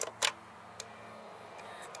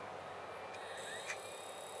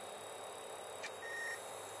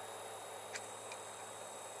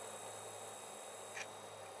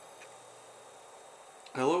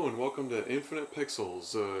Hello and welcome to Infinite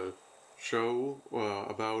Pixels, a show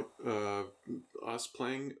about us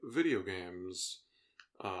playing video games.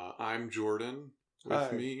 I'm Jordan. With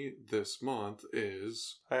Hi. me this month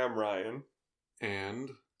is Hi, I'm Ryan.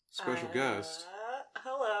 and special guest.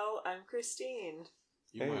 Hello, I'm Christine.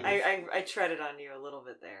 You Hey. might have, I treaded on you a little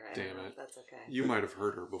bit there. I Damn don't know it. if that's okay. you might have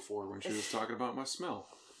heard her before when she was talking about my smell.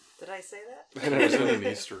 Did I say that? There was an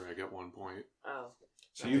Easter egg at one point. Oh.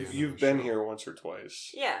 So At the end of you've the been show. here once or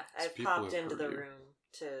twice. Yeah, So I've people popped have into heard the you. room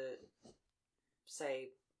to say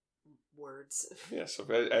words. Yes,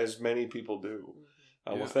 as many people do.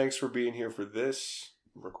 Yeah. Well, thanks for being here for this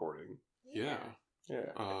recording. Yeah.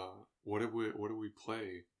 Yeah. What did we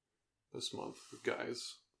play this month,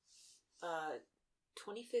 guys?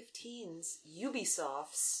 2015's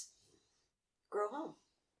Ubisoft's Grow Home.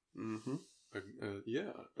 Mm-hmm.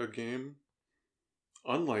 A game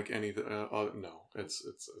unlike any. No,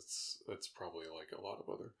 it's probably like a lot of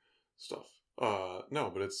other stuff. No,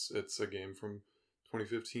 but it's a game from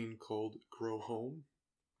 2015 called Grow Home.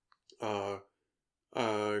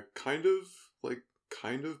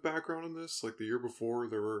 Kind of background on this. Like the year before,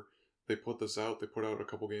 they put this out. They put out a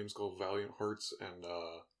couple games called Valiant Hearts and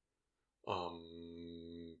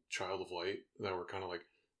Child of Light that were kind of like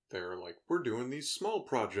we're doing these small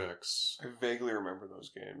projects. I vaguely remember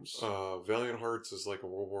those games. Valiant Hearts is like a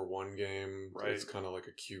World War One game. Right. It's kind of like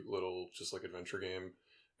a cute little, just like adventure game,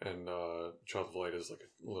 and Child of Light is like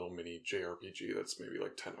a little mini JRPG that's maybe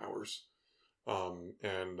like 10 hours.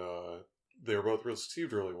 They were both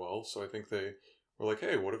received really well, so I think they were like,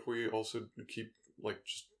 hey, what if we also keep like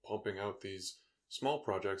just pumping out these small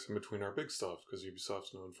projects in between our big stuff? Because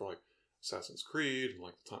Ubisoft's known for like Assassin's Creed and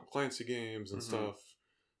like the Tom Clancy games and Mhm. stuff.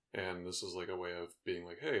 And this is like a way of being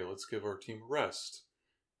like, hey, let's give our team a rest.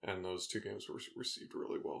 And those two games were received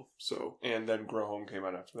really well. So And then Grow Home came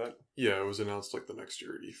out after that. yeah, it was announced like the next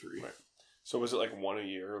year at E3. Right. So was it like one a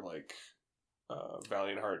year, like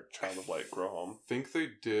Valiant Heart, Child of Light, Grow Home? I think they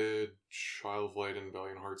did Child of Light and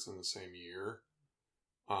Valiant Hearts in the same year.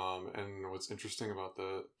 And what's interesting about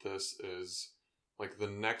this is like the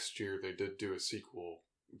next year they did do a sequel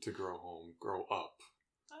to Grow Home, Grow Up.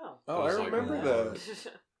 Oh. Oh, It was I like remember more- that. It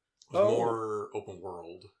was Oh. more open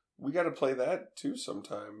world. We got to play that too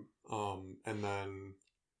sometime. And then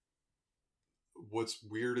what's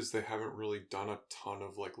weird is they haven't really done a ton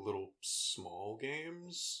of like little small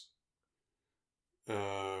games.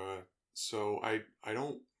 So I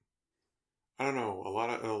don't know. A lot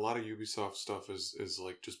of Ubisoft stuff is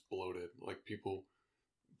like just bloated. Like people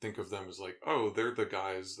think of them as like, oh, they're the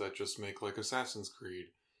guys that just make like Assassin's Creed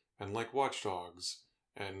and like Watch Dogs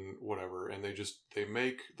and whatever, and they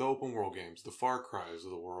make the open world games. The Far Cries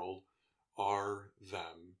of the world are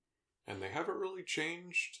them, and they haven't really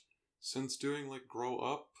changed since doing like Grow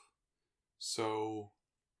Up. So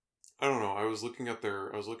I don't know. I was looking at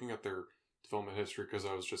their development history because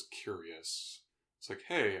I was just curious. It's like,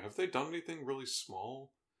 hey, have they done anything really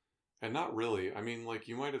small? And not really. I mean, like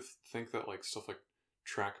you might have think that like stuff like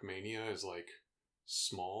Trackmania is like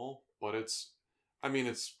small, but it's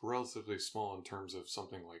relatively small in terms of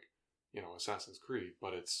something like, Assassin's Creed,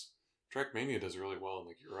 but Trackmania does really well in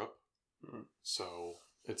like Europe. Mhm. So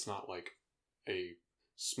it's not like a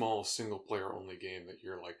small single player only game that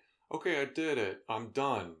you're like, okay, I did it. I'm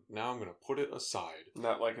done. Now I'm going to put it aside.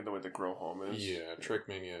 Not like the way the Grow Home is. Yeah,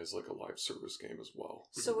 Trackmania is like a live service game as well.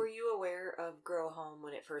 So were you aware of Grow Home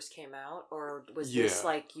when it first came out? Or was this Yeah.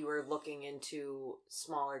 like you were looking into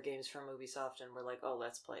smaller games from Ubisoft and were like, oh,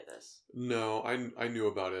 let's play this? No, I knew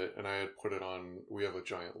about it, and I had put it on. We have a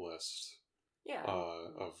giant list Yeah.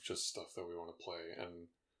 of just stuff that we want to play, and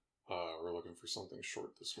we're looking for something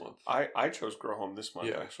short this month. I chose Grow Home this month,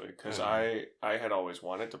 Yeah. actually, because And- I had always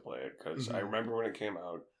wanted to play it, because I Mhm. remember when it came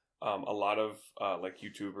out, a lot of like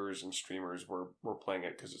YouTubers and streamers were playing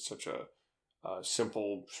it because it's such a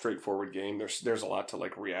simple, straightforward game. There's a lot to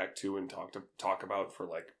like react to and talk about for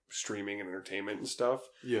like streaming and entertainment and stuff.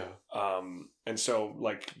 Yeah. And so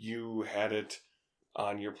like you had it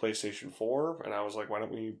on your PlayStation 4, and I was like, why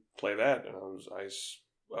don't we play that? And I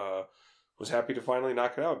was happy to finally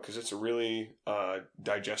knock it out because it's a really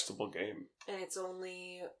digestible game. And it's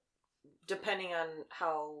only, depending on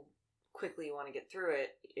how quickly you want to get through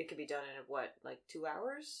it, it could be done in what, like 2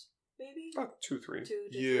 hours, maybe? About 2-3. 2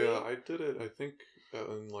 to Yeah, 3? I did it, I think,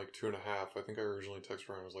 in like 2.5. I think I originally texted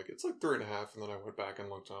Ryan, I was like, it's like 3.5, and then I went back and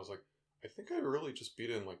looked, and I was like, I think I really just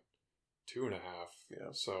beat it in like 2.5.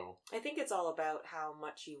 Yeah. So, I think it's all about how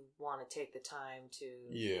much you want to take the time to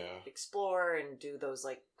yeah. explore and do those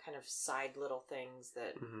like kind of side little things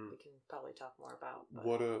that Mhm. we can probably talk more about. But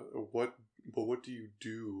What do you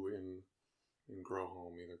do in Grow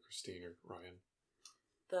Home, either Christine or Ryan?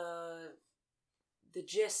 the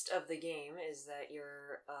gist of the game is that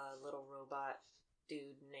you're a little robot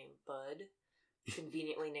dude named Bud,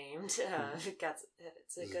 conveniently named.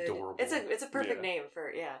 It's a good. Adorable. It's a perfect Yeah. name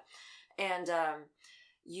for and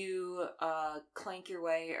you clank your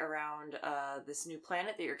way around this new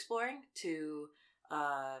planet that you're exploring to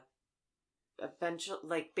eventually,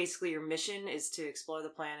 like, basically your mission is to explore the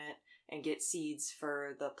planet and get seeds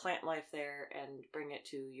for the plant life there and bring it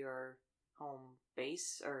to your home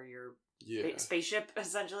base or your Yeah. spaceship,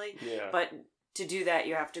 essentially. Yeah. But to do that,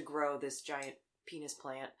 you have to grow this giant penis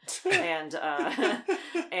plant, and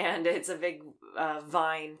and it's a big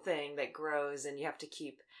vine thing that grows, and you have to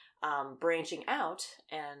keep branching out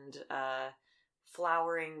and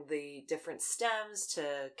flowering the different stems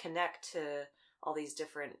to connect to all these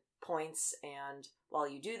different points. And while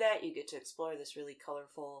you do that, you get to explore this really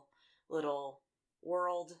colorful little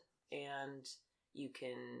world, and you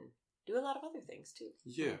can do a lot of other things too.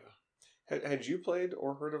 Yeah. Had you played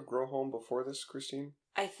or heard of Grow Home before this, Christine?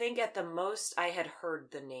 I think at the most I had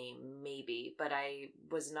heard the name, maybe, but I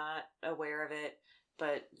was not aware of it.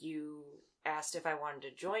 But you asked if I wanted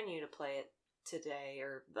to join you to play it today,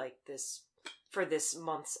 or like this, for this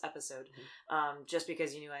month's episode, just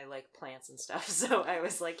because you knew I like plants and stuff. So I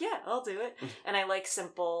was like, yeah, I'll do it. And I like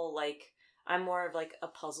simple, like, I'm more of like a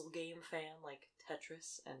puzzle game fan, like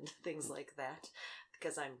Tetris and things like that,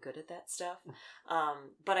 because I'm good at that stuff.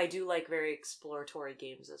 But I do like very exploratory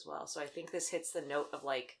games as well. So I think this hits the note of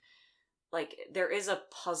like there is a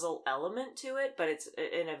puzzle element to it, but it's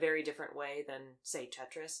in a very different way than, say,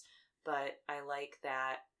 Tetris. But I like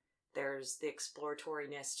that there's the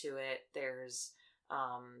exploratoriness to it. There's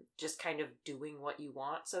just kind of doing what you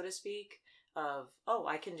want, so to speak, of, oh,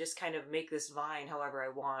 I can just kind of make this vine however I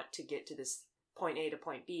want to get to this point A to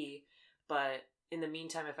point B. But in the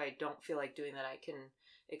meantime, if I don't feel like doing that, I can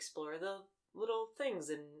explore the little things,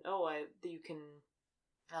 and you can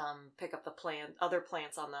pick up the other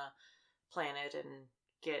plants on the planet and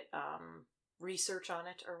get research on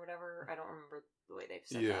it or whatever. I don't remember the way they've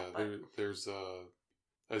said that. But There's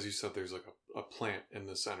as you said, there's like a plant in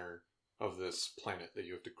the center of this planet that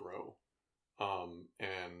you have to grow,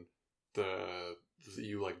 and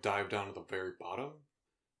you like dive down to the very bottom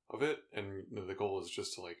of it, and the goal is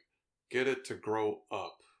just to like get it to grow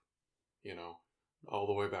up, all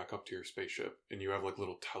the way back up to your spaceship, and you have like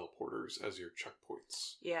little teleporters as your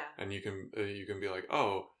checkpoints. yeah. And you can be like,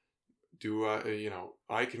 oh, do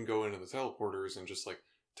I can go into the teleporters and just like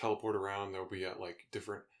teleport around. There'll be at like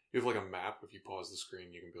different. You have like a map. If you pause the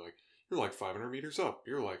screen, you can be like, you're like 500 meters up.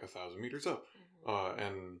 You're like 1,000 meters up,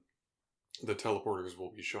 and the teleporters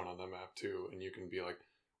will be shown on the map too. And you can be like,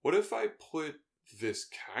 what if I put this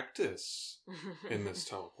cactus in this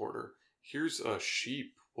teleporter? Here's a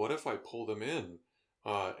sheep. What if I pull them in,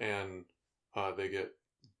 and they get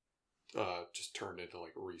just turned into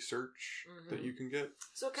like research that you can get.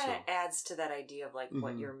 So it kind of adds to that idea of like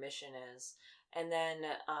what your mission is. And then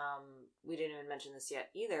we didn't even mention this yet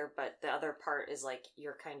either, but the other part is like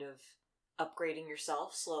you're kind of upgrading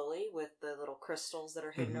yourself slowly with the little crystals that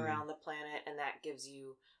are hidden around the planet, and that gives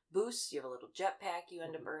you boosts. You have a little jetpack you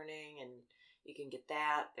end up earning, and you can get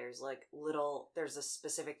that. There's a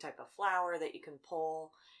specific type of flower that you can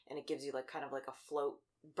pull, and it gives you like kind of like a float,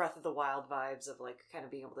 Breath of the Wild vibes of like kind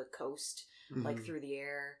of being able to coast like through the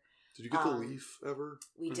air. Did you get the leaf ever?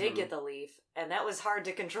 We did get the leaf, and that was hard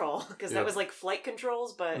to control because that was like flight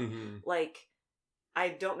controls, but like I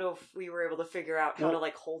don't know if we were able to figure out how to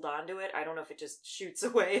like hold on to it. I don't know if it just shoots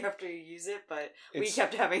away after you use it, but we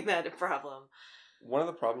kept having that problem. One of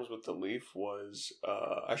the problems with the leaf was,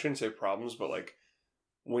 I shouldn't say problems, but like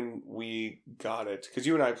when we got it, because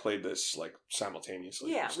you and I played this like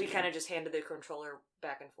simultaneously. Yeah, we kind of just handed the controller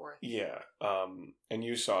back and forth. Yeah, and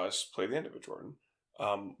you saw us play the end of it, Jordan.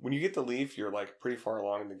 When you get the leaf, you're like pretty far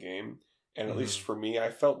along in the game, and at least for me,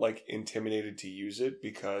 I felt like intimidated to use it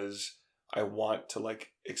because I want to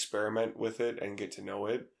like experiment with it and get to know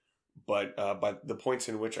it. But by the points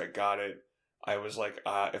in which I got it, I was like,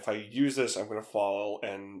 if I use this, I'm going to fall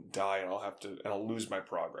and die, and I'll lose my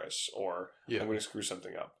progress, or I'm going to screw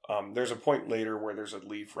something up. There's a point later where there's a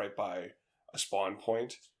leaf right by a spawn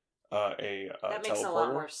point. That makes a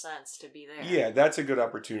lot more sense to be there. Yeah, that's a good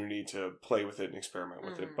opportunity to play with it and experiment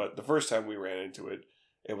with it. But the first time we ran into it,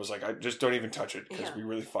 it was like, I just don't even touch it because we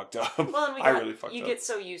really fucked up. Well, and you get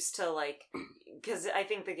so used to like, because I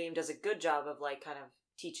think the game does a good job of like kind of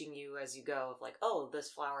teaching you as you go of like, oh,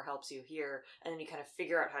 this flower helps you here, and then you kind of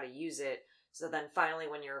figure out how to use it. So then finally,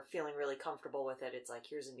 when you're feeling really comfortable with it, it's like,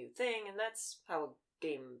 here's a new thing, and that's how a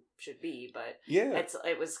game should be. But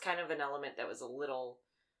it was kind of an element that was a little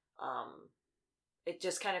it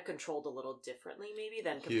just kind of controlled a little differently, maybe,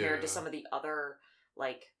 than compared to some of the other,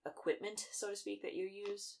 like, equipment, so to speak, that you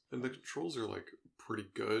use. And the controls are, like, pretty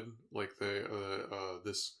good. Like,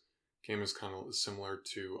 this game is kind of similar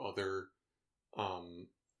to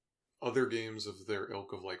other games of their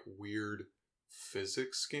ilk of, like, weird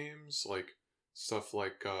physics games, like stuff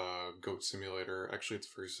like Goat Simulator. Actually, it's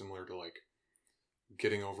very similar to, like,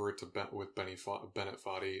 Getting Over It with Bennett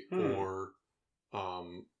Foddy, or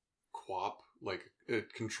QWOP. Like,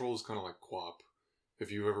 it controls kind of like QWOP. If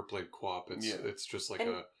you've ever played QWOP, it's just like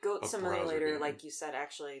and Goat Simulator, like you said,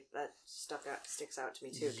 actually, that sticks out to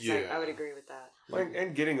me too. Because I would agree with that.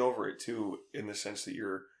 And Getting Over It too, in the sense that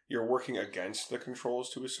you're working against the controls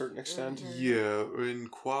to a certain extent. Mm-hmm. Yeah, in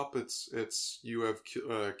QWOP, it's you have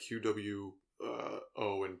Q, W,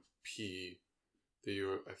 O, and P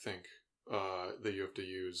that I think that you have to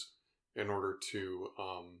use in order to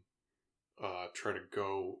try to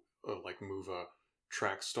go like move a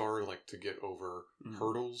track star, like to get over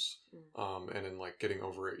hurdles. And in like Getting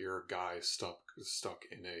Over It, you're a guy stuck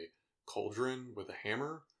in a cauldron with a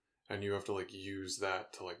hammer, and you have to like use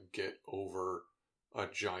that to like get over a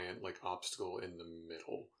giant like obstacle in the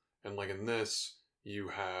middle. And like in this,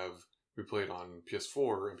 we played on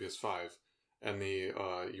PS4 and PS5, and the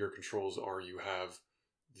your controls are, you have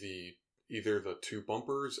either the two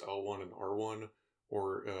bumpers, L1 and R1,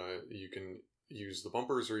 or you can use the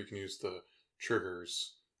bumpers, or you can use the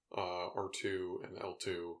triggers, R2 and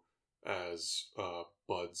L2, as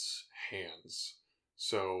Bud's hands.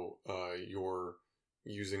 So you're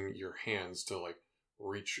using your hands to like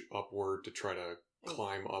reach upward to try to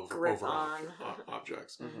climb over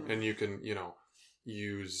objects. And you can,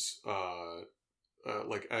 use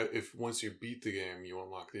like if once you beat the game, you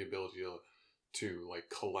unlock the ability to like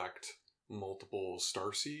collect multiple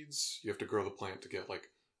star seeds. You have to grow the plant to get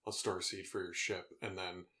like a star seed for your ship, and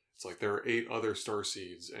then it's like there are 8 other star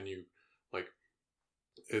seeds, and you like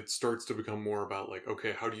it starts to become more about like,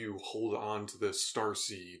 okay, how do you hold on to this star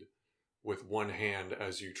seed with one hand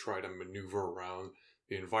as you try to maneuver around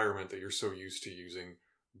the environment that you're so used to using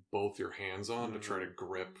both your hands on to try to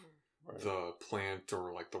grip the plant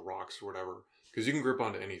or like the rocks or whatever. Because you can grip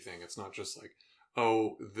onto anything. It's not just like,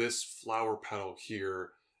 oh, this flower petal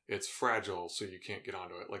here, it's fragile, so you can't get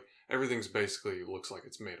onto it. Like, everything's basically looks like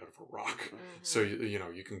it's made out of a rock. So,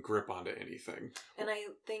 you can grip onto anything. And I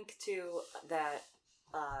think, too, that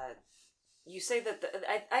you say that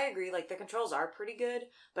I agree, like, the controls are pretty good,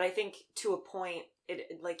 but I think to a point,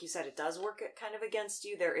 it like you said, it does work kind of against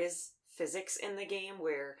you. There is physics in the game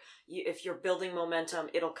where if you're building momentum,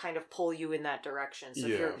 it'll kind of pull you in that direction.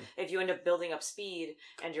 So if you end up building up speed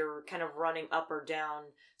and you're kind of running up or down,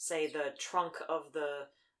 say, the trunk of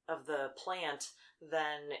the plant,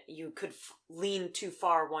 then you could lean too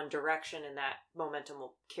far one direction, and that momentum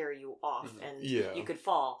will carry you off, and you could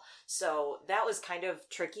fall. So that was kind of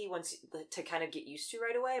tricky to kind of get used to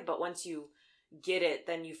right away. But once you get it,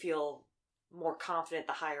 then you feel more confident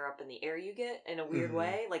the higher up in the air you get, in a weird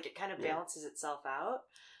way. Like, it kind of balances itself out.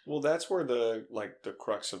 Well, that's where the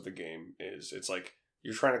crux of the game is. It's like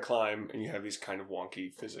you're trying to climb, and you have these kind of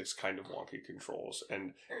wonky physics, kind of wonky controls,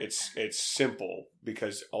 and it's simple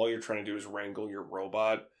because all you're trying to do is wrangle your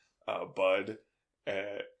robot, Bud,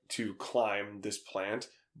 to climb this plant.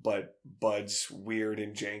 But Bud's weird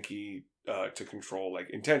and janky to control, like,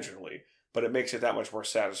 intentionally. But it makes it that much more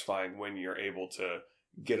satisfying when you're able to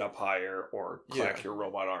get up higher or clack your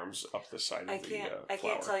robot arms up the side of the flower. I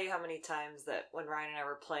can't tell you how many times that when Ryan and I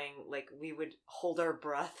were playing, like, we would hold our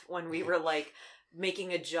breath when we were like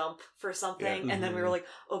making a jump for something, and then we were like,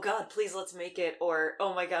 oh god, please let's make it, or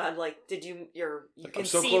oh my god, like, you can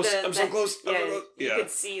see I'm so close. You can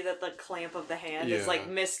see that the clamp of the hand is like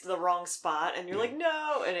missed the wrong spot, and you're like,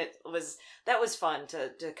 no, and that was fun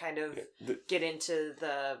to kind of get into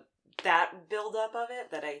that build up of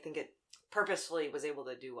it, that I think it purposefully was able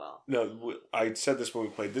to do well. No, I said this when we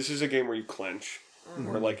played. This is a game where you clench,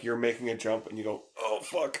 where like you're making a jump and you go, oh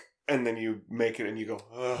fuck, and then you make it and you go,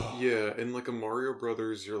 oh. Yeah, in like a Mario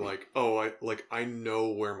Brothers, you're like, oh, I know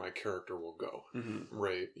where my character will go,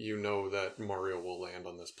 right? You know that Mario will land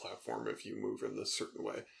on this platform if you move in this certain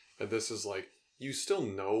way. And this is like, you still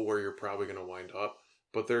know where you're probably going to wind up,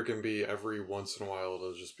 but there can be every once in a while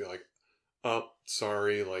it'll just be like, oh,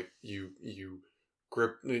 sorry, like you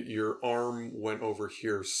grip, your arm went over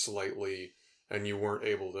here slightly, and you weren't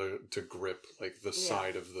able to grip like the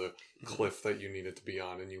side of the cliff that you needed to be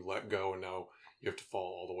on, and you let go, and now you have to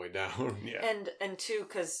fall all the way down. And too,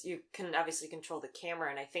 because you can obviously control the camera,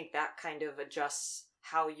 and I think that kind of adjusts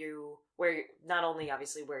not only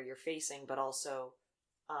obviously where you're facing, but also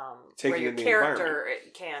Taking where your in the character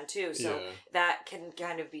can too. So Yeah. that can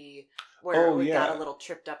kind of be where we got a little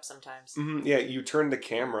tripped up sometimes. Mm-hmm. Yeah, you turn the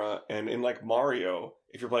camera, and in like Mario,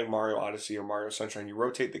 if you're playing Mario Odyssey or Mario Sunshine, you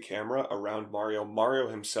rotate the camera around Mario. Mario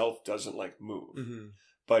himself doesn't like move. Mm-hmm.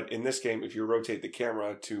 But in this game, if you rotate the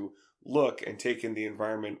camera to look and take in the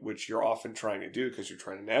environment, which you're often trying to do because you're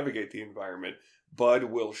trying to navigate the environment, Bud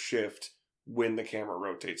will shift when the camera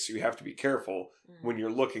rotates. So you have to be careful when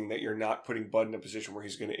you're looking that you're not putting Bud in a position where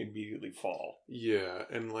he's going to immediately fall. Yeah,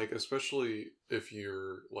 and like especially if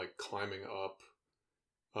you're like climbing up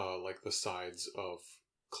like the sides of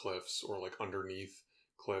cliffs or like underneath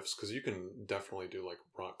cliffs, because you can definitely do like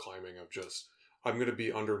rock climbing of just I'm gonna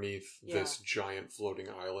be underneath this giant floating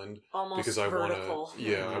island almost because I vertical.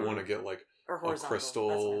 I want to get like or a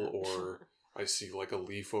crystal That's or I see like a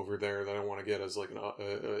leaf over there that I want to get as like an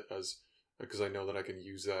as because I know that I can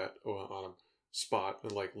use that on a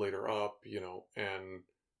spot like later up, you know, and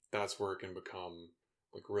that's where it can become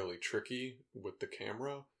like really tricky with the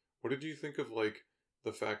camera. What did you think of like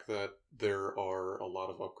the fact that there are a lot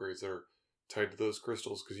of upgrades that are tied to those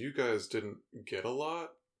crystals? Because you guys didn't get a lot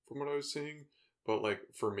from what I was seeing, but like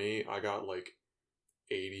for me, I got like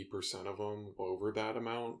 80% of them over that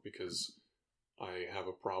amount because I have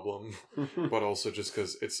a problem, but also just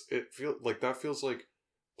because it feels like that feels like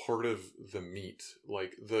part of the meat.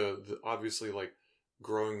 Like the obviously like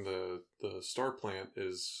growing the star plant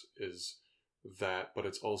is that, but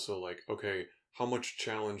it's also like, okay, how much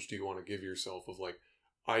challenge do you want to give yourself of like,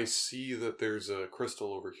 I see that there's a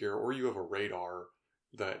crystal over here, or you have a radar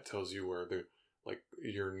that tells you where the like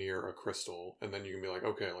you're near a crystal, and then you can be like,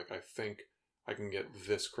 okay, like I think I can get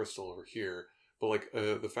this crystal over here. But like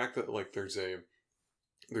the fact that like there's a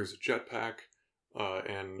jetpack,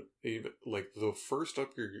 and even like the first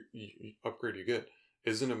upgrade you get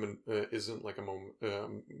isn't like a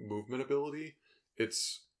movement ability.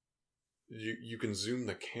 It's you can zoom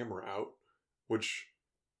the camera out, which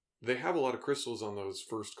they have a lot of crystals on those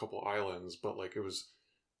first couple islands, but like it was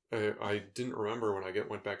I didn't remember when I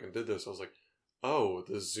went back and did this. I was like, oh,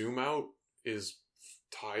 the zoom out is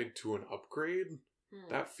tied to an upgrade.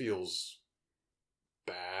 That feels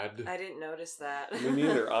bad. I didn't notice that. Me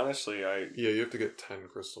neither. Honestly, you have to get 10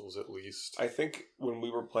 crystals at least. I think when we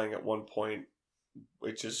were playing at one point,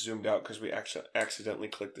 it just zoomed out because we accidentally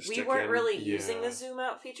clicked the stick in. We weren't really using the zoom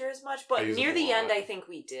out feature as much, but near the end I think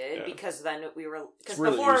we did, because then we were, because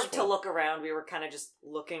really before useful. To look around we were kind of just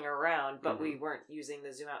looking around, but we weren't using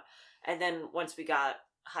the zoom out. And then once we got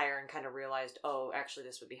higher and kind of realized, oh, actually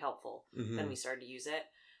this would be helpful, then we started to use it.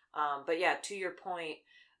 But yeah, to your point,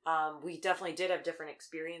 we definitely did have different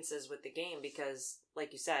experiences with the game because,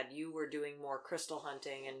 like you said, you were doing more crystal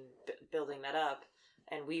hunting and building that up,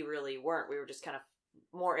 and we really weren't. We were just kind of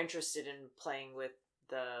more interested in playing with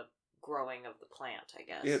the growing of the plant, I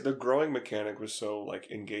guess. Yeah, the growing mechanic was so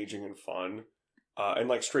like engaging and fun. And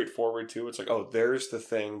like straightforward too. It's like, oh, there's the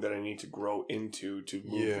thing that I need to grow into to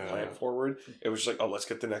move the plant forward. It was just like, oh, let's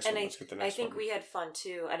get the next one. Let's get the next one. I think we had fun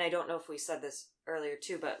too, and I don't know if we said this earlier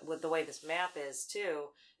too, but with the way this map is too,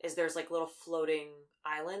 is there's like little floating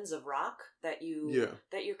islands of rock that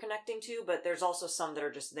you're connecting to, but there's also some that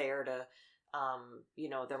are just there to, you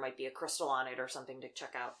know, there might be a crystal on it or something to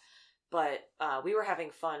check out. But we were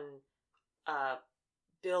having fun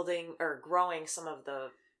building or growing some of the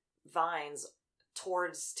vines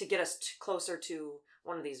to get us closer to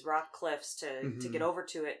one of these rock cliffs to get over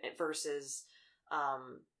to it versus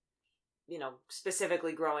you know,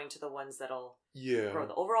 specifically growing to the ones that'll grow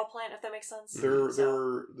the overall plant, if that makes sense.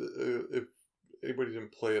 If anybody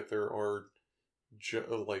didn't play it, there are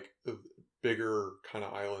like bigger kind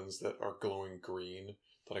of islands that are glowing green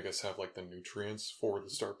that I guess have like the nutrients for the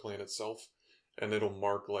star plant itself, and it'll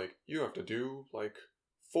mark like you have to do like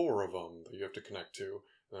 4 of them that you have to connect to.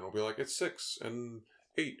 And then it'll be like, it's 6 and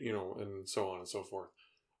 8, you know, and so on and so forth.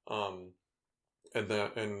 And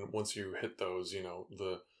once you hit those, you know,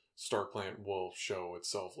 the star plant will show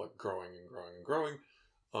itself like growing and growing and growing.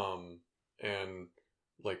 And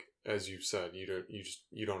like, as you said,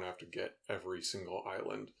 you don't have to get every single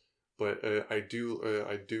island, but I do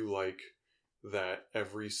like that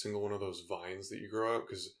every single one of those vines that you grow out,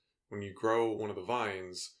 because when you grow one of the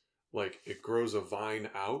vines, like it grows a vine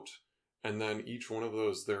out. And then each one of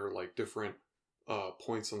those, there are like different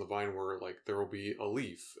points on the vine where like there will be a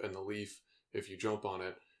leaf, and the leaf, if you jump on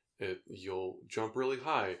it, you'll jump really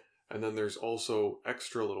high. And then there's also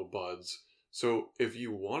extra little buds. So if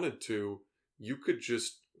you wanted to, you could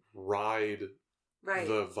just ride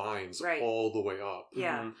the vines all the way up.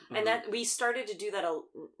 Yeah, and that we started to do that.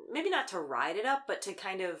 Maybe not to ride it up, but to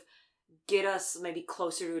kind of get us maybe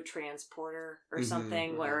closer to a transporter or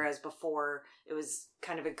something, whereas before it was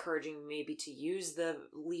kind of encouraging maybe to use the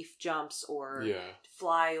leaf jumps or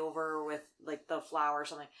fly over with like the flower or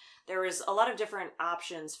something. There was a lot of different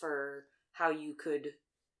options for how you could,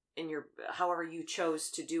 however you chose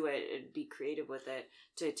to do it, and be creative with it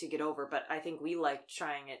to get over. But I think we liked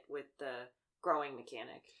trying it with the growing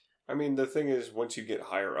mechanic. I mean, the thing is, once you get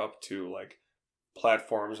higher up to like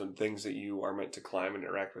platforms and things that you are meant to climb and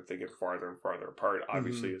interact with, they get farther and farther apart,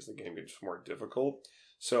 obviously, as the game gets more difficult.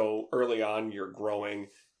 So early on, you're growing,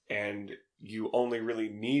 and you only really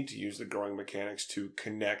need to use the growing mechanics to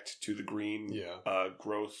connect to the green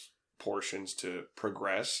growth portions to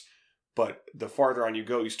progress. But the farther on you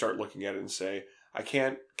go, you start looking at it and say, I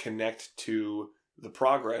can't connect to the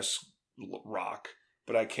progress rock,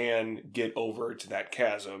 but I can get over to that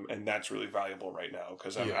chasm, and that's really valuable right now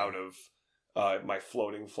because I'm out of my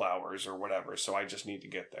floating flowers or whatever, so I just need to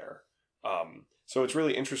get there. So it's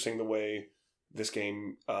really interesting the way this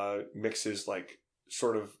game mixes like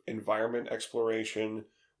sort of environment exploration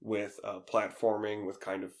with platforming with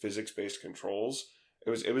kind of physics-based controls.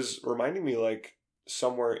 It was reminding me like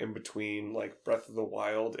somewhere in between like Breath of the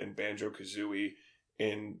Wild and Banjo-Kazooie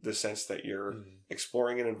in the sense that you're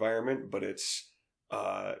exploring an environment, but it's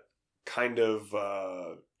kind of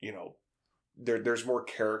there's more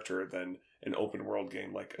character than an open world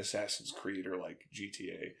game like Assassin's Creed or like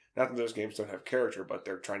GTA. Not that those games don't have character, but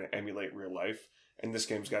they're trying to emulate real life. And this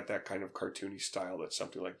game's got that kind of cartoony style that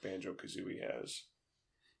something like Banjo-Kazooie has.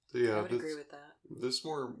 Yeah, I would agree with that. This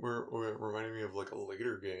more reminded me of like a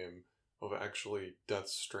later game of actually Death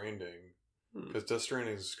Stranding. Because Death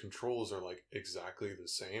Stranding's controls are like exactly the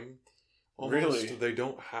same. Almost. Really? They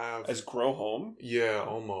don't have... As Grow Home? Yeah,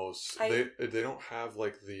 almost. They don't have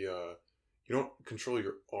like the... You don't control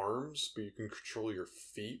your arms, but you can control your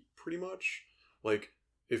feet pretty much. Like,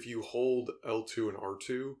 if you hold L2 and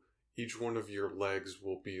R2, each one of your legs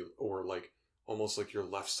will be, or like, almost like your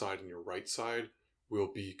left side and your right side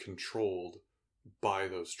will be controlled by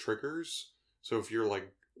those triggers. So if you're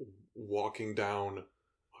like walking down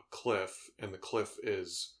a cliff and the cliff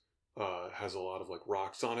is, has a lot of like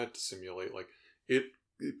rocks on it to simulate, like, it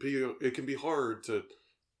can be hard to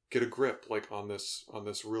get a grip like on this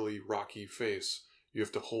really rocky face. You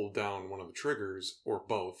have to hold down one of the triggers or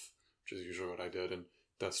both, which is usually what I did in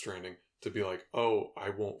Death Stranding, to be like, oh, I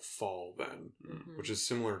won't fall then, which is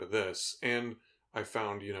similar to this. And I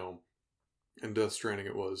found, in Death Stranding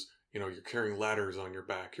it was, you're carrying ladders on your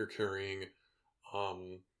back, you're carrying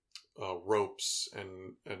ropes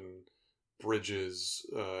and bridges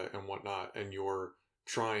and whatnot, and you're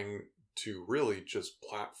trying to really just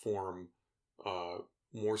platform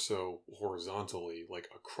more so horizontally, like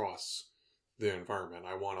across the environment.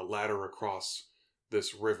 I want a ladder across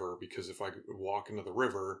this river because if I walk into the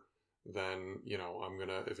river, then, I'm going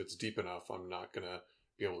to, if it's deep enough, I'm not going to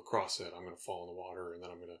be able to cross it. I'm going to fall in the water and then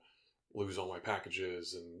I'm going to lose all my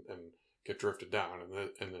packages and get drifted down.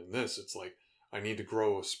 And then this, it's like, I need to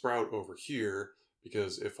grow a sprout over here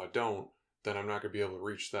because if I don't, then I'm not going to be able to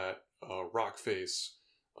reach that rock face.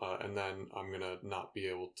 And then I'm going to not be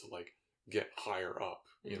able to like get higher up,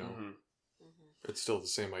 It's still the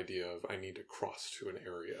same idea of I need to cross to an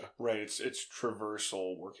area. Right, it's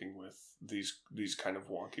traversal working with these kind of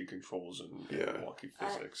wonky controls and wonky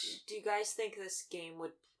physics. Do you guys think this game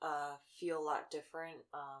would feel a lot different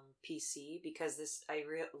PC? Because I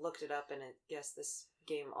looked it up and I guess this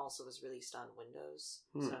game also was released on Windows.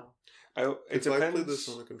 So if I played this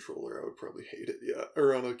on a controller, I would probably hate it. Yeah,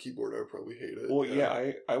 or on a keyboard, I would probably hate it.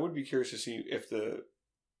 Well, I would be curious to see if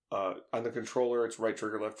on the controller, it's right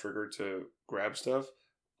trigger, left trigger to grab stuff.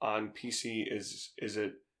 On PC, is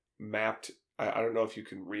it mapped? I don't know if you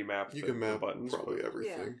can remap you can map buttons. Probably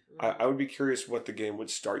everything. Yeah. I would be curious what the game would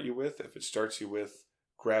start you with. If it starts you with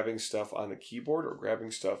grabbing stuff on the keyboard or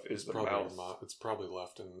grabbing stuff is the mouse. It's probably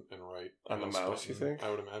left and right. On the mouse, you think? I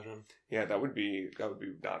would imagine. Yeah, that would be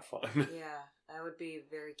not fun. Yeah, I would be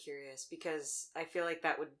very curious because I feel like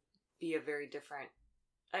that would be a very different...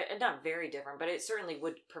 not very different, but it certainly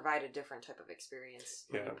would provide a different type of experience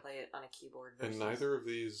when you play it on a keyboard. And neither of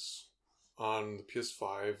these on the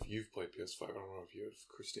PS5, you've played PS5, I don't know if you have,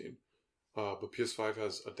 Christine, but PS5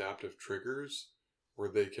 has adaptive triggers where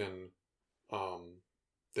they can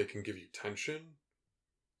give you tension.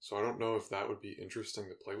 So I don't know if that would be interesting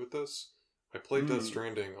to play with this. I played Death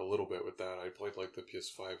Stranding a little bit with that. I played like the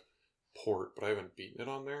PS5 port, but I haven't beaten it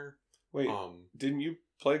on there. Wait, didn't you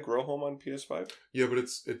play Grow Home on PS5? Yeah, but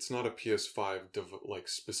it's not a PS5 like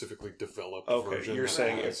specifically developed version. You're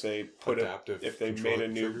saying if they put adaptive, if they made a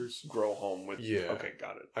new triggers. Grow Home with okay,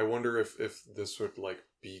 got it. I wonder if this would like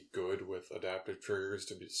be good with adaptive triggers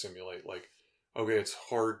to simulate like, okay, it's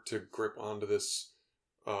hard to grip onto this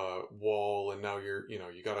wall, and now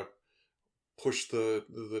you gotta push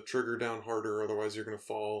the trigger down harder, otherwise you're gonna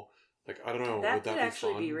fall. Like, I don't know, That would could that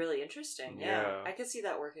actually fun? be really interesting. Yeah. I could see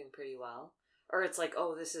that working pretty well. Or it's like,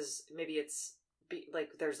 oh, this is maybe it's like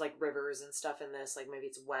there's like rivers and stuff in this. Like maybe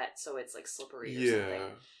it's wet, so it's like slippery or something. Yeah,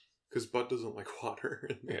 because Bud doesn't like water.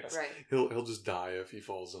 Right. He'll just die if he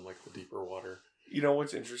falls in like the deeper water. You know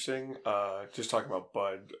what's interesting? Just talking about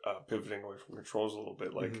Bud, pivoting away from controls a little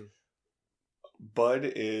bit. Like, Bud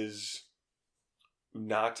is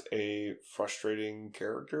not a frustrating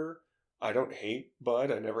character. I don't hate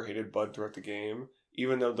Bud. I never hated Bud throughout the game,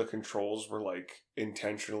 even though the controls were like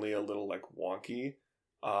intentionally a little like wonky.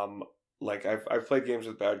 Like I've played games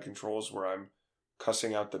with bad controls where I'm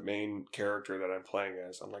cussing out the main character that I'm playing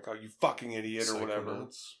as. I'm like, "Oh, you fucking idiot," or whatever.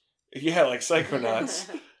 Psychonauts. Yeah, like Psychonauts.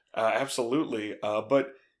 Absolutely.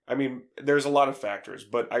 But I mean, there's a lot of factors,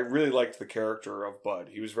 but I really liked the character of Bud.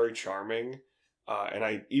 He was very charming.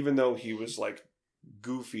 And even though he was like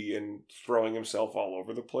goofy and throwing himself all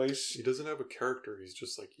over the place, He doesn't have a character. He's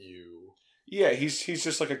just like you. yeah, he's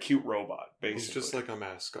just like a cute robot, basically. He's just like a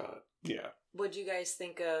mascot. yeah. What'd you guys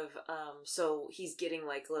think of, so he's getting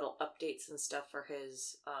like little updates and stuff for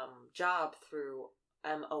his job through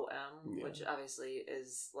MOM, Yeah. which obviously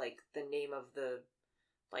is like the name of the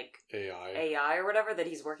like AI. AI or whatever that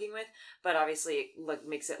he's working with, but obviously it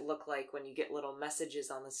makes it look like when you get little messages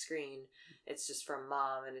on the screen, it's just from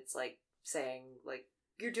mom, and it's like saying like,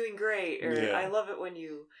 "You're doing great," or Yeah. "I love it when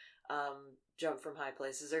you jump from high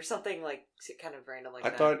places," or something like kind of random like I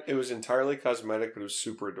that. thought it was entirely cosmetic, but it was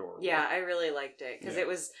super adorable. Yeah, I really liked it because Yeah. it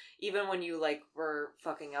was, even when you like were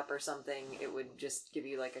fucking up or something, it would just give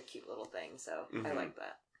you like a cute little thing. So I Mhm. like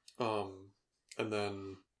that. And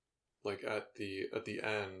then like at the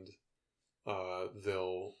end,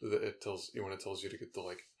 it tells you to get the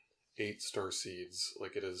like 8 star seeds.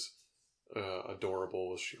 Like, it is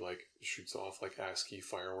adorable. She like shoots off like ASCII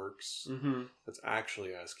fireworks. Mm-hmm. That's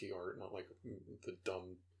actually ASCII art, not like the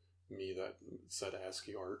dumb me that said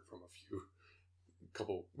ASCII art from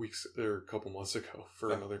couple weeks or a couple months ago for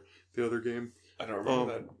the other game. I don't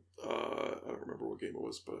remember that. I don't remember what game it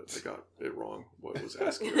was, but I got it wrong. What was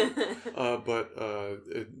ASCII art?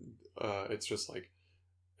 It's just like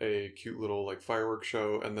a cute little like fireworks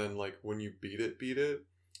show, and then like when you beat it,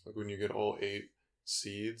 like when you get all 8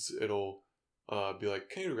 seeds, it'll be like,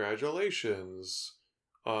 "Congratulations,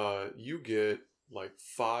 you get like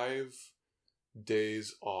 5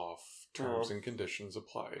 days off. Terms and conditions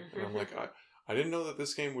apply." And I'm like, I didn't know that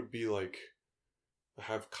this game would be like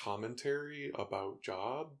have commentary about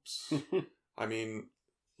jobs. I mean,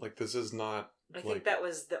 like, this is not. I think like, that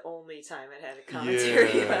was the only time it had a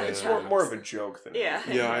commentary Yeah. about It's jobs. more of a joke than Yeah.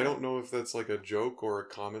 anything. Yeah, I don't know if that's like a joke or a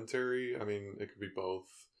commentary. I mean, it could be both.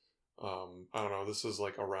 I don't know. This is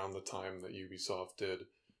like around the time that Ubisoft did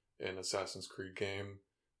an Assassin's Creed game.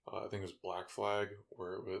 I think it was Black Flag,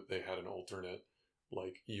 where they had an alternate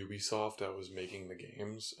like Ubisoft that was making the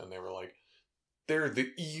games, and they were like, they're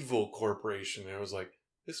the evil corporation. And I was like,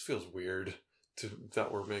 this feels weird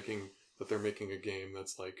that they're making a game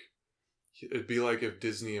that's like, it'd be like if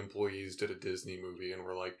Disney employees did a Disney movie and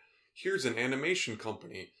were like, here's an animation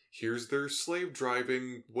company, here's their slave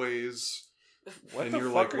driving ways. What And the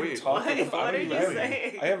you're fuck like, are you wait, talking what? about? What are you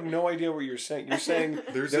saying? I have no idea what you're saying. You're saying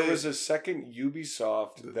there was a second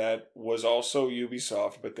Ubisoft that was also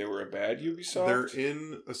Ubisoft, but they were a bad Ubisoft? They're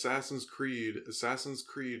in Assassin's Creed.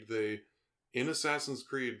 In Assassin's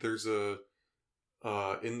Creed, there's a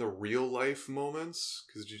in the real life moments,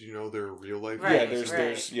 because did you know there are real life? Right, yeah, there's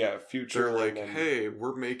future. They're like, and then- hey,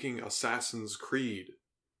 we're making Assassin's Creed.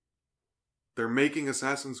 They're making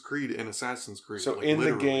Assassin's Creed in Assassin's Creed. So like, in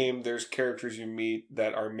literally. the game, there's characters you meet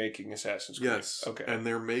that are making Assassin's Creed. Yes. Okay. And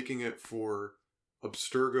they're making it for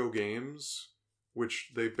Abstergo Games,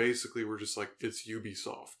 which they basically were just like, it's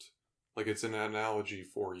Ubisoft. Like, it's an analogy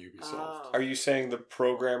for Ubisoft. Oh. Are you saying the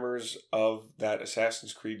programmers of that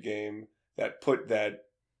Assassin's Creed game that put that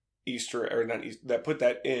that put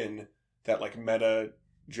that in that like meta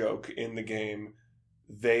joke in the game,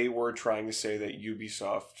 they were trying to say that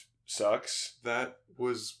Ubisoft sucks? That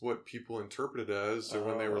was what people interpreted as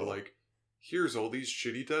when they were Oh. like, here's all these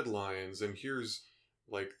shitty deadlines, and here's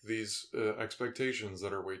like these expectations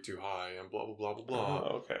that are way too high, and blah blah blah blah blah.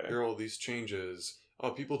 Oh, okay. Here are all these changes.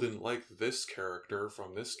 Oh, people didn't like this character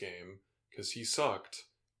from this game because he sucked,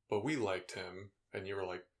 but we liked him. And you were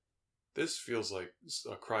like, this feels like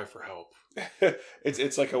a cry for help.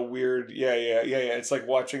 It's like a weird yeah. It's like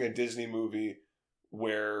watching a Disney movie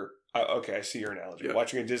where okay, I see your analogy. Yeah.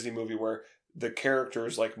 Watching a Disney movie where the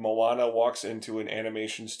characters, like Moana walks into an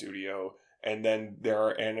animation studio, and then there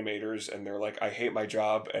are animators, and they're like, I hate my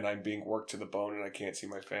job, and I'm being worked to the bone, and I can't see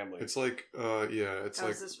my family. It's like, it's How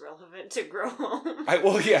like... is this relevant to Grow Home?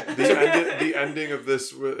 The ending of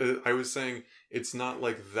this, I was saying, it's not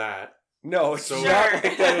like that. No, it's So- not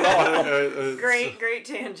like that at all. Great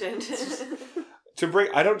tangent.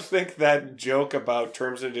 I don't think that joke about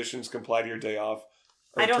terms and conditions comply to your day off.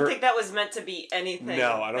 I don't think that was meant to be anything.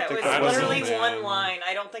 No, I don't think that that was was literally man. one line.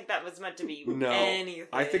 I don't think that was meant to be anything.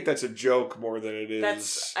 I think that's a joke more than it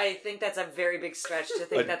is. I think that's a very big stretch to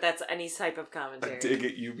think that that's any type of commentary. a dig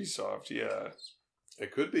at Ubisoft, yeah.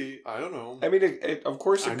 It could be. I don't know. I mean, of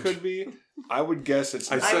course it could be. I would guess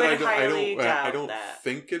it's I not. said would highly I doubt don't that.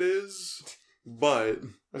 think it is, but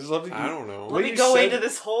I just love that I don't know. Let When me you go said- into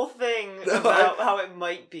this whole thing No, about how it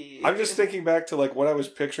might be. I'm just thinking back to like what I was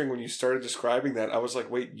picturing when you started describing that. I was like,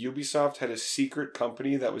 wait, Ubisoft had a secret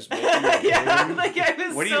company that was making a yeah, game? like I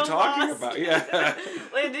was What are so you talking lost. about? Yeah.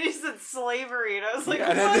 Like you said slavery, and I was like, Yeah,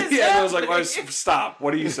 what and is then, I was like, happening? stop.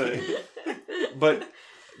 What are you saying? But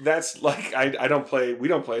that's like I don't play. We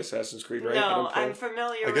don't play Assassin's Creed, right? I No, don't play. I'm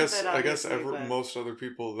familiar I guess with it. I guess obviously, but- most other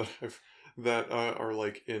people that are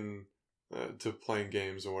like in to playing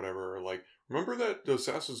games or whatever are like, remember that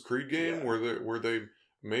Assassin's Creed game Yeah. where they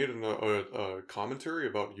made a commentary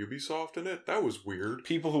about Ubisoft in it? That was weird.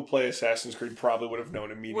 People who play Assassin's Creed probably would have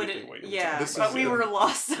known immediately what you were yeah, talking This but is- we were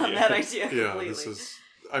lost on Yeah. that idea Yeah, completely.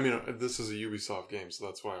 this is a Ubisoft game, so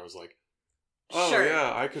that's why I was like, oh Sure.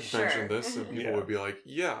 yeah, I could Sure. mention this, and people Yeah. would be like,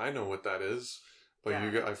 yeah, I know what that is. But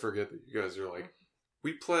Yeah. I forget that you guys are like,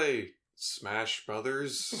 we play Smash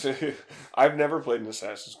Brothers. I've never played an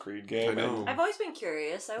Assassin's Creed game. I know. and I've always been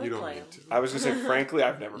curious. I would You don't play need them. to. I was gonna say, frankly,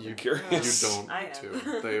 I've never You been curious. You don't I need have.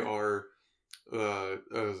 to. They are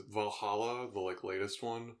Valhalla, the like latest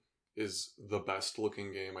one, is the best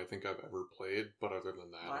looking game I think I've ever played. But other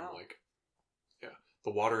than that, Wow. I'm like, yeah,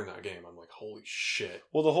 the water in that game, I'm like, holy shit.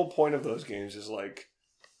 Well, the whole point of those games is like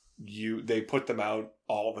they put them out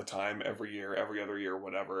all the time, every year, every other year,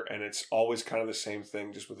 whatever, and it's always kind of the same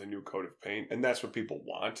thing, just with a new coat of paint, and that's what people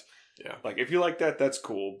want. Yeah, Like, if you like that, that's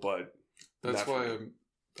cool, but that's not for why me.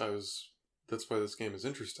 That's why this game is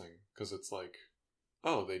interesting, because it's like,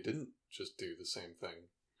 oh, they didn't just do the same thing.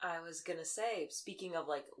 I was gonna say, speaking of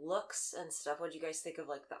like looks and stuff, what do you guys think of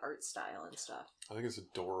like the art style and stuff? I think it's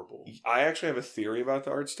adorable. I actually have a theory about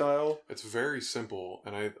the art style. It's very simple,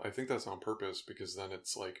 and I think that's on purpose, because then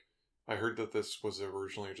it's like, I heard that this was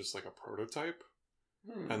originally just like a prototype,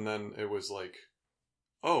 and then it was like,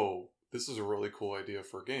 oh, this is a really cool idea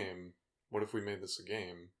for a game. What if we made this a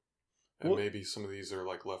game? And Well- maybe some of these are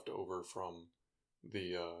like left over from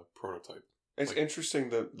the prototype. It's Like- interesting,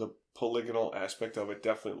 the polygonal aspect of it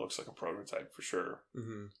definitely looks like a prototype, for sure.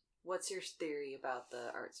 Mm-hmm. What's your theory about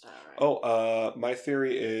the art style? Ryan? Oh, my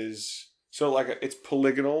theory is, so like it's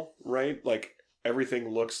polygonal, right? Like everything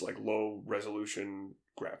looks like low resolution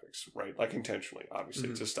graphics, right? Like intentionally, obviously,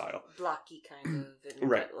 it's a style. blocky kind of, and,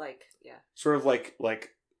 Right. but, like yeah. Sort of like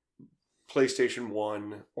PlayStation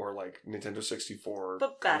 1 or like Nintendo 64.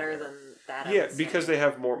 But better than that. I Yeah, would say. because they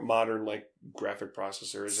have more modern like graphic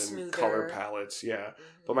processors and Smoother. color palettes. Yeah.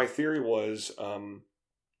 Mhm. But my theory was,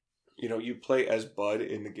 you play as Bud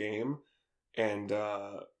in the game, and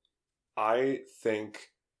I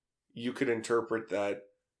think you could interpret that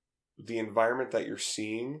the environment that you're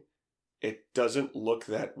seeing, it doesn't look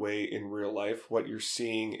that way in real life. What you're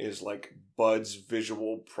seeing is like Bud's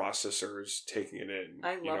visual processors taking it in.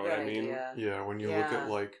 I love you know that what I mean? idea. Yeah, when you look Yeah. at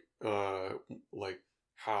like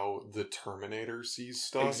how the Terminator sees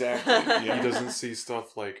stuff, Exactly. Yeah. he doesn't see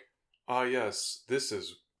stuff like, yes, this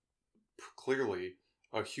is clearly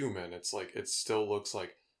a human. It's like, it still looks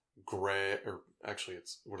like gray, or actually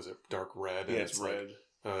it's, what is it, dark red, and Yeah, it's like,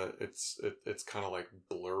 red. it's kind of like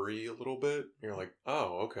blurry a little bit. You're like,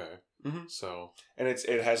 oh, okay. Mhm. So And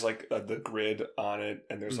it has like the grid on it,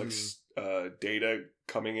 and there's like data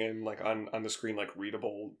coming in like on the screen, like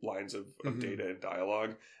readable lines of Mhm. data and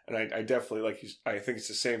dialogue. And I definitely I think it's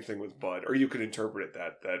the same thing with Bud, or you could interpret it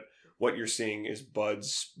that what you're seeing is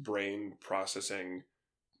Bud's brain processing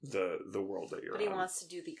the world that you're But he on. wants to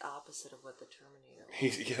do the opposite of what the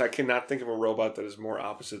Terminator. I cannot think of a robot that is more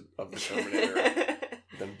opposite of the Terminator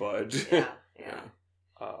than Bud. yeah.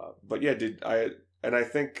 But yeah, I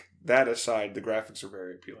think that aside, the graphics are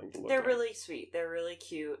very appealing to look They're at. really sweet. They're really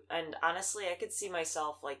cute. And honestly, I could see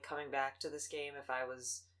myself like coming back to this game if I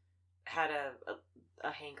had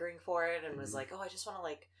a hankering for it and was like, oh, I just want to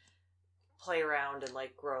like play around and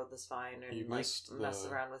like grow this vine You and like missed mess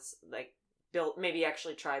the- around with like maybe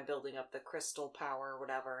actually try building up the crystal power or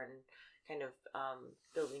whatever and kind of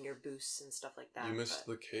building your boosts and stuff like that. You missed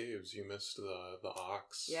the caves. You missed the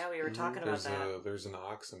ox. Yeah, we were talking about that. There's an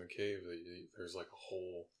ox in a cave. There's like a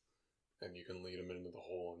hole, and you can lead him into the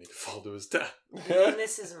hole, and he can fall to his death. And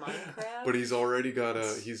this is Minecraft. But he's already got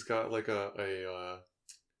like a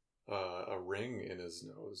ring in his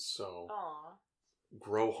nose. So Aw.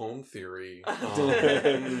 grow home theory.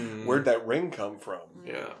 Where'd that ring come from?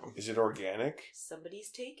 Yeah. Is it organic? Somebody's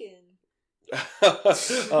taken.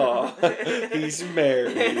 Oh, he's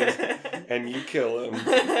married, and you kill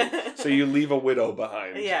him. So you leave a widow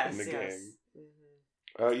behind in the game.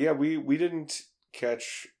 Mm-hmm. Yeah, we didn't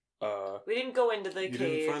catch. We didn't go into the you caves.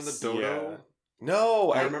 Didn't find the dodo. Yeah.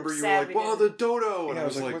 No, I remember you were like, "Wow, the dodo!" And I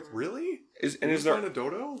was like, "Really? Is there a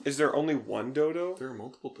dodo? Is there only one dodo? There are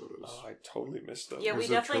multiple dodos. Oh, I totally missed them. Yeah, There's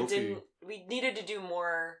we a definitely trophy. didn't. We needed to do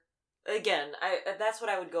more. Again, that's what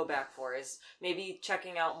I would go back for, is maybe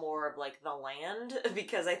checking out more of like the land,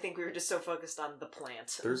 because I think we were just so focused on the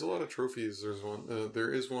plant. There's a lot of trophies. There's one.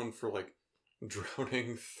 There is one for like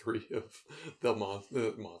drowning 3 of the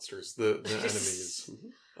monsters, the enemies.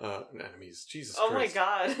 Enemies. Jesus Christ.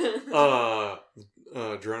 My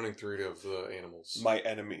god. Drowning 3 of the animals. My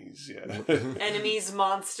enemies. Yeah. Enemies,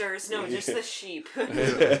 monsters. No, just the sheep.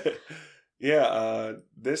 Yeah.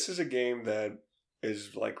 This is a game that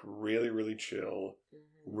is like really, really chill,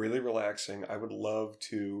 really relaxing. I would love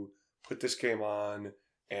to put this game on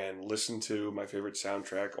and listen to my favorite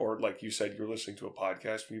soundtrack, or like you said, you're listening to a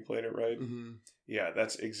podcast when you played it, right? Mm-hmm. Yeah,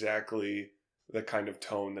 that's exactly the kind of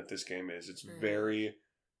tone that this game is. It's very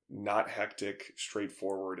not hectic,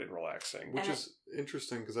 straightforward, and relaxing. Which is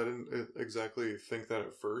interesting, because I didn't exactly think that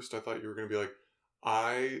at first. I thought you were going to be like,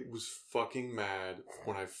 I was fucking mad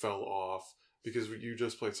when I fell off, because you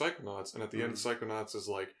just played Psychonauts, and at the end of Psychonauts is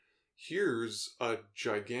like, here's a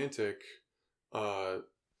gigantic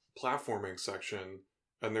platforming section,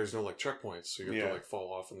 and there's no like checkpoints, so you have to like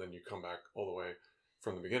fall off and then you come back all the way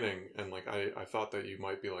from the beginning. And like I thought that you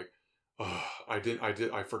might be like,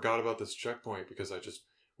 I forgot about this checkpoint because I just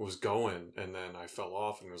was going, and then I fell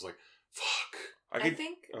off and it was like, fuck.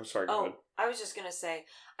 I'm sorry, go ahead. I was just gonna say,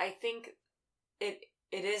 I think it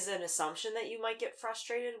is an assumption that you might get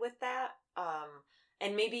frustrated with that.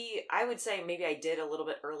 And maybe I would say maybe I did a little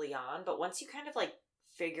bit early on, but once you kind of like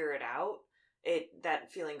figure it out,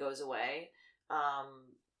 that feeling goes away.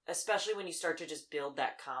 Especially when you start to just build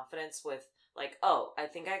that confidence with like, oh, I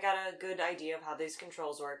think I got a good idea of how these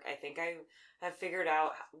controls work. I think I have figured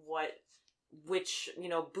out which,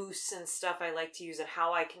 boosts and stuff I like to use and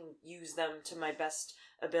how I can use them to my best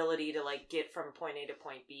ability to like get from point A to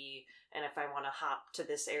point B. And if I want to hop to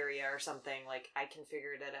this area or something, like I can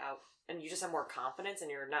figure that out. And you just have more confidence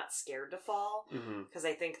and you're not scared to fall. Because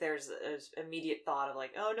I think there's an immediate thought of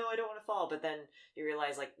like, oh no, I don't want to fall. But then you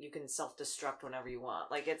realize like you can self-destruct whenever you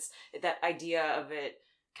want. Like it's that idea of it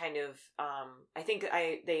kind of, I think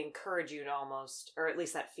they encourage you to almost, or at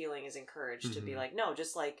least that feeling is encouraged to be like, no,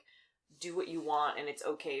 just like do what you want, and it's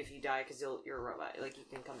okay if you die because you're a robot. Like you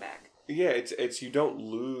can come back. Yeah, it's you don't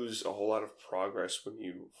lose a whole lot of progress when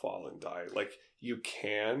you fall and die. Like you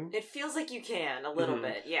can. It feels like you can a little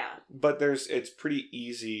bit, yeah. But it's pretty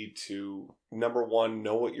easy to, number one,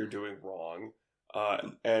 know what you're doing wrong,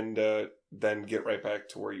 and then get right back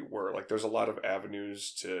to where you were. Like there's a lot of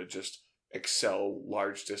avenues to just excel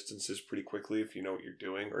large distances pretty quickly if you know what you're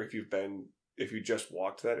doing, or if you just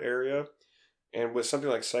walked that area. And with something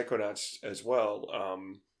like Psychonauts as well,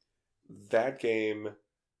 that game,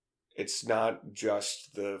 it's not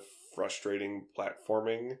just the frustrating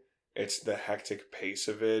platforming, it's the hectic pace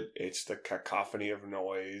of it, it's the cacophony of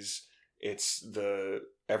noise, it's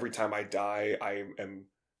every time I die, I am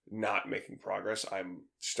not making progress, I'm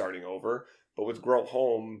starting over. But with Grow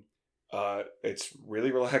Home, it's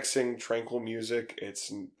really relaxing, tranquil music,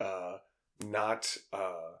 it's not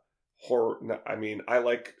horror. I mean, I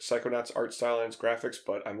like Psychonauts art style and its graphics,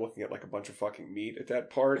 but I'm looking at like a bunch of fucking meat at that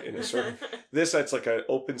part. In a certain it's like an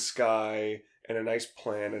open sky and a nice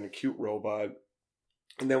plan and a cute robot.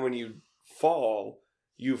 And then when you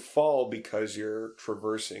fall because you're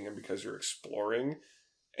traversing and because you're exploring.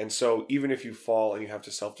 And so even if you fall and you have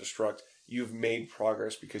to self-destruct, you've made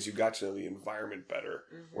progress because you got to know the environment better.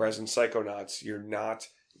 Whereas in Psychonauts, you're not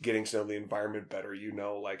getting to know the environment better. You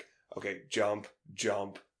know, like, okay, jump,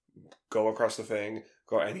 go across the thing,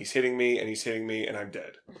 and he's hitting me, and I'm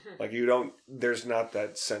dead. Like there's not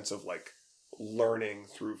that sense of like learning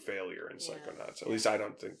through failure in Psychonauts. At least I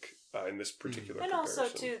don't think in this particular comparison.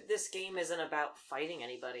 Also too, this game isn't about fighting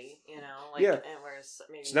anybody, Like, and whereas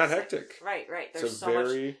maybe it's not hectic. Right. There's so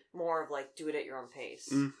much more of like do it at your own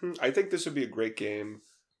pace. I think this would be a great game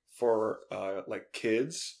for like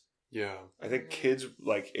kids Yeah. I think kids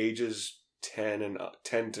like ages 10 and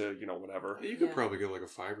 10 to, whatever. You could probably get like a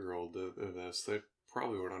 5-year-old to this. They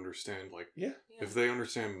probably would understand, like, Yeah. if they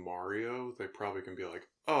understand Mario, they probably can be like,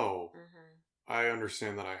 oh, I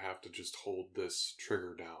understand that I have to just hold this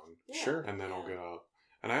trigger down. Yeah. Sure. And then I'll get up.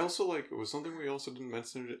 And I also, like, it was something we also didn't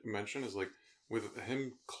mention is, like, with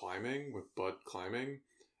him climbing, with Bud climbing,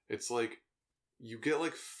 it's like, you get,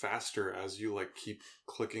 like, faster as you, like, keep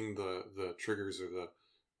clicking the triggers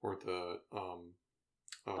or the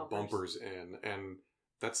bumpers in. And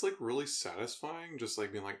that's, like, really satisfying. Just,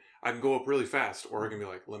 like, being like, I can go up really fast, or I can be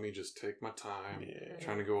like, let me just take my time,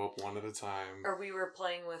 trying to go up one at a time. Or we were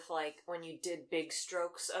playing with, like, when you did big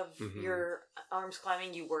strokes of your arms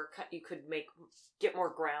climbing, you could get more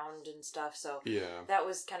ground and stuff. So that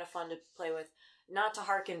was kind of fun to play with. Not to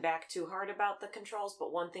harken back too hard about the controls,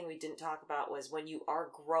 but one thing we didn't talk about was when you are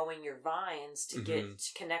growing your vines to get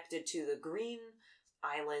connected to the green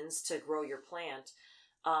islands to grow your plant.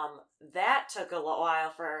 That took a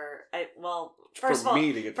while for Ryan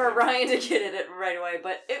to get it right away.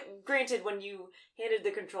 But granted, when you handed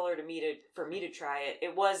the controller to me for me to try it,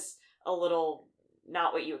 it was a little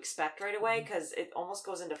not what you expect right away, because it almost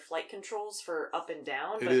goes into flight controls for up and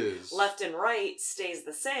down, but left and right stays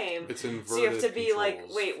the same. It's inverted. So you have to be like,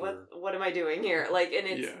 wait, what am I doing here? Like, and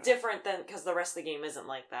it's different than, because the rest of the game isn't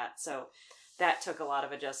like that. So that took a lot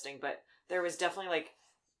of adjusting, but there was definitely like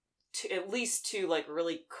at least 2 like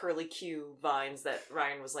really curly Q vines that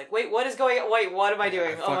Ryan was like, wait, what is going on? Wait, what am I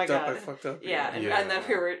doing? Oh my god. I fucked up. Yeah, and then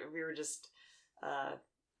we were just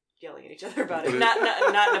yelling at each other about it. Not in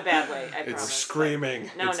a bad way, I promise.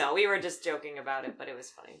 Screaming. No, we were just joking about it, but it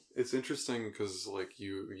was funny. It's interesting because, like,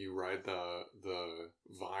 you ride the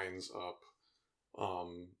vines up,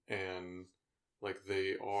 and, like,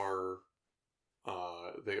 they are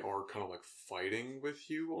kind of, like, fighting with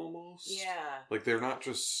you almost. Yeah. Like, they're not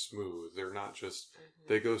just smooth. They're not just...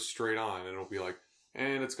 They go straight on, and it'll be like,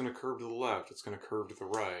 and it's going to curve to the left. It's going to curve to the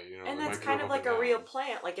right. And that's kind of like a real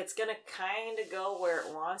plant. Like, it's going to kind of go where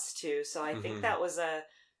it wants to. So I think that was a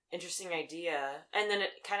interesting idea. And then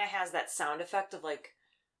it kind of has that sound effect of, like,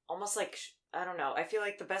 almost like, I don't know. I feel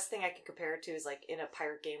like the best thing I can compare it to is, like, in a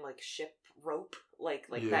pirate game, like ship rope. Like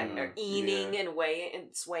that eating and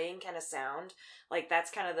swaying kind of sound. Like,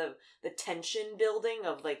 that's kind of the tension building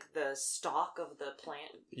of, like, the stalk of the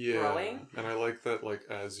plant growing. And I like that, like,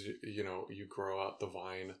 as you grow out the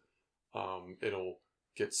vine, it'll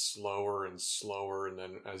get slower and slower, and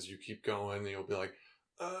then as you keep going, you'll be like,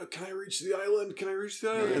 can I reach the island? Can I reach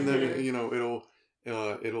the island? And then,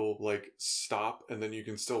 it'll like stop, and then you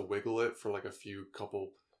can still wiggle it for like a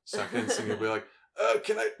couple seconds, and you'll be like,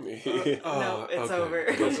 can I? No, it's over.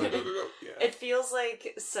 It feels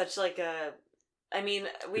like such like a... I mean,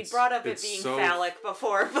 we brought up it being phallic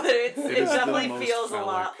before, but it definitely feels a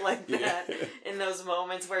lot like that in those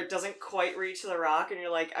moments where it doesn't quite reach the rock, and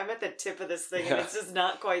you're like, I'm at the tip of this thing, and it's just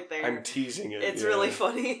not quite there. I'm teasing it. It's really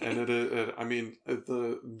funny. And I mean,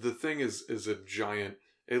 the thing is a giant...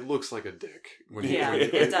 It looks like a dick.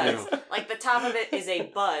 It does. Like, the top of it is a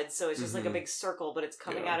bud, so it's just like a big circle, but it's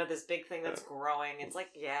coming out of this big thing that's growing. It's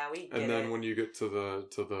like, we get it. And then when you get to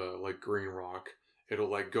the like green rock, it'll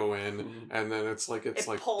like go in, and then it's like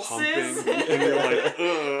pulses. pumping, and you're like,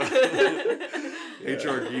 ugh.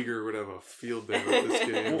 H.R. Giger would have a field day with this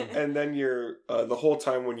game. Well, and then you're the whole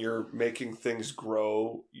time when you're making things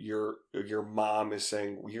grow, your mom is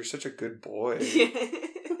saying, "You're such a good boy."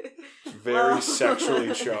 Very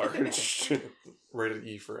sexually charged. Rated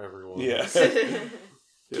E for everyone. Yeah.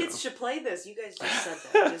 Kids should play this. You guys just said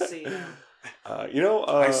that, just so you know.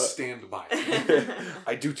 I stand by it.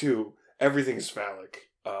 I do too. Everything's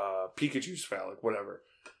phallic. Pikachu's phallic, whatever.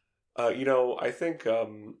 I think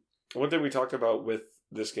one thing we talked about with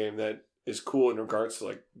this game that is cool in regards to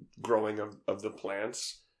like growing of the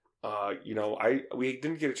plants. We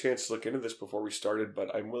didn't get a chance to look into this before we started,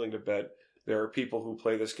 but I'm willing to bet there are people who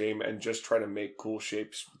play this game and just try to make cool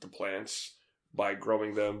shapes with the plants by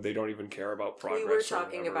growing them. They don't even care about progress. We were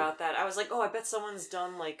talking about that. I was like, I bet someone's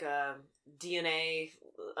done like a DNA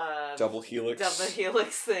double helix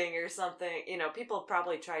thing or something. People have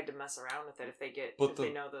probably tried to mess around with it if they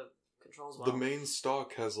know the controls well. The main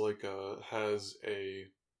stalk has a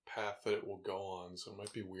path that it will go on, so it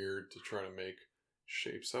might be weird to try to make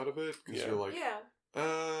shapes out of it, because you're like,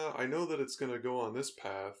 I know that it's going to go on this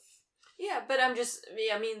path. Yeah, but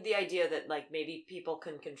the idea that, like, maybe people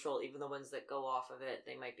can control even the ones that go off of it,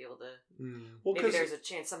 they might be able to... maybe there's a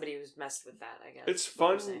chance somebody who's messed with that, I guess. It's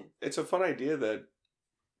fun. It's a fun idea that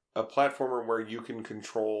a platformer where you can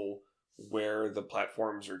control where the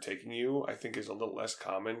platforms are taking you, I think is a little less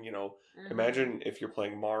common. Imagine if you're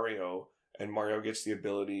playing Mario and Mario gets the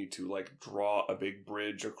ability to like draw a big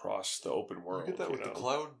bridge across the open world. You get that with the know?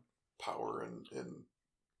 cloud power and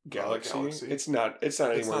Galaxy. Galaxy. It's not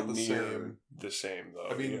anywhere not the near same. the same though.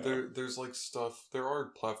 I mean, yeah. there's like stuff. There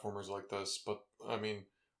are platformers like this, but I mean,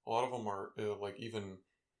 a lot of them are like even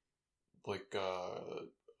like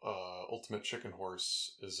Ultimate Chicken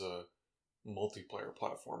Horse is a multiplayer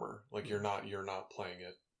platformer. Like you're not playing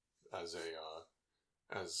it as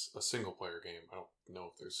a single player game. I don't know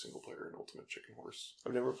if there's single player in Ultimate Chicken Horse.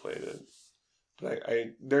 I've never played it, but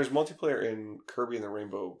I there's multiplayer in Kirby and the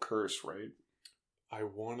Rainbow Curse, right? I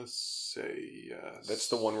want to say yes. That's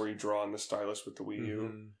the one where you draw on the stylus with the Wii U.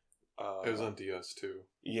 Mm-hmm. It was on DS too.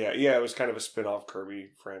 Yeah, it was kind of a spin-off Kirby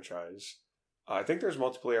franchise. I think there's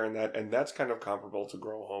multiplayer in that, and that's kind of comparable to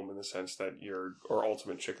Grow Home in the sense that or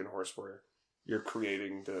Ultimate Chicken Horse, where you're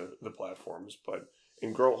creating the platforms. But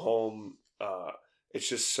in Grow Home, it's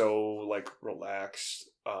just so like relaxed.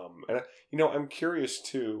 And I'm curious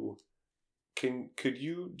too.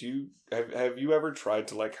 Have you ever tried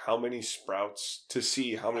to like how many sprouts to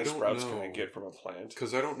see how many sprouts can I get from a plant?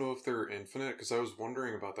 Because I don't know if they're infinite. Because I was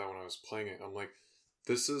wondering about that when I was playing it. I'm like,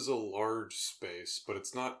 this is a large space, but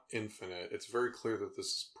it's not infinite. It's very clear that this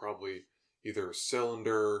is probably either a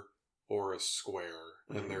cylinder or a square,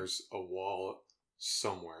 and there's a wall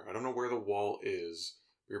somewhere. I don't know where the wall is.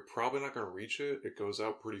 You're probably not going to reach it. It goes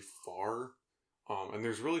out pretty far, and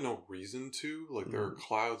there's really no reason to. Like there are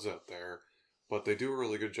clouds out there. But they do a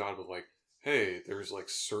really good job of like, hey, there's like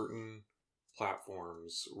certain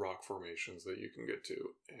platforms, rock formations that you can get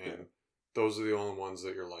to. And those are the only ones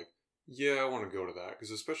that you're like, yeah, I want to go to that. Because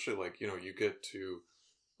especially like, you get to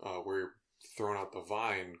where you're growing out the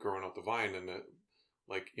vine, and it,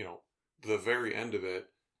 like, the very end of it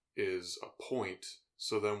is a point.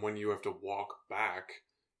 So then when you have to walk back,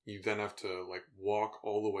 you then have to like walk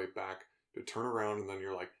all the way back to turn around, and then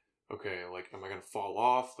you're like, okay, like, am I going to fall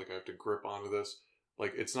off? Like, I have to grip onto this.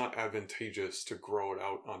 Like, it's not advantageous to grow it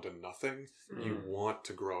out onto nothing. You want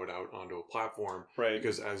to grow it out onto a platform. Right.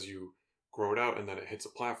 Because as you grow it out and then it hits a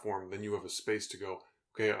platform, then you have a space to go,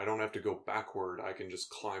 okay, I don't have to go backward. I can just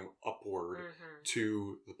climb upward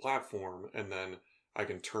to the platform, and then I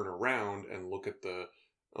can turn around and look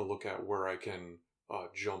at where I can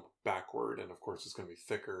jump backward. And, of course, it's going to be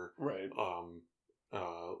thicker. Right.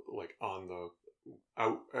 Like, on the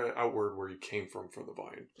outward where you came from the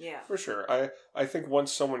vine. Yeah, for sure. I think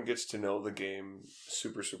once someone gets to know the game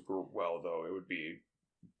super well, though, it would be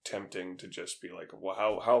tempting to just be like,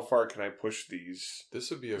 well, how far can I push these? This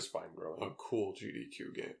would be a vine growing. A cool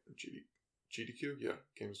GDQ game. GDQ, yeah,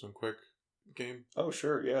 Games Done Quick game. Oh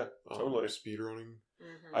sure, yeah, totally. Speedrunning.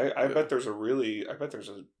 I bet there's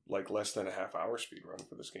a like less than a half hour speed run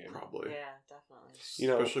for this game. Probably. Yeah,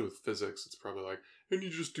 definitely. Especially with physics, it's probably like, and you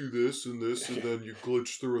just do this and this, and then you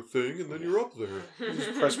glitch through a thing, and then you're up there. You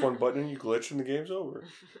just press one button and you glitch, and the game's over.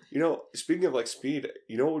 Speaking of like speed,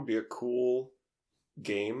 what would be a cool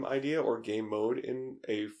game idea or game mode in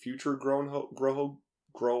a future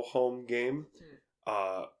Grow Home game?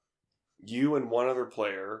 You and one other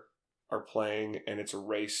player are playing, and it's a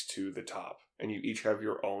race to the top. And you each have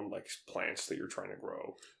your own like plants that you're trying to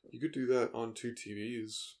grow. You could do that on 2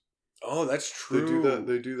 TVs. Oh, that's true.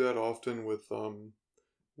 They do that often with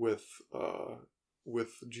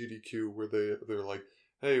GDQ, where they're like,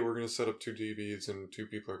 hey, we're gonna set up 2 TVs, and 2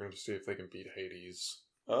 people are gonna see if they can beat Hades.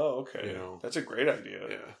 Oh, okay. That's a great idea.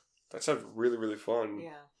 Yeah, that sounds really, really fun.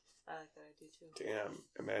 Yeah, I like that idea too. Damn!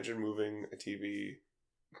 Imagine moving a TV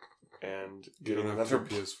and getting another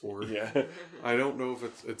PS4. Yeah, I don't know if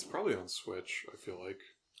it's probably on Switch. I feel like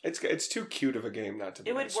it's too cute of a game not to be.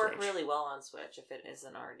 It would work Switch. really well on Switch if it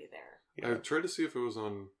isn't already there. Yeah. I tried to see if it was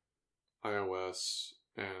on iOS,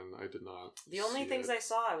 and I did not. The only things I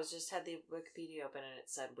saw, I just had the Wikipedia open, and it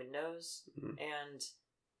said Windows and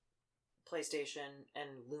PlayStation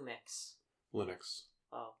and Linux.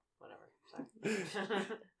 Oh, whatever. Sorry.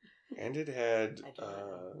 And it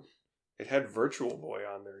had Virtual Boy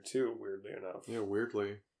on there too. Weirdly enough. Yeah,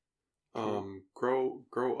 weirdly.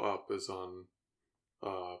 Grow Up is on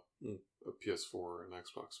a PS4 and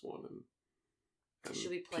Xbox One and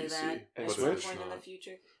should we play PC, that at some Switch? point in the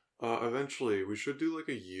future? Eventually, we should do like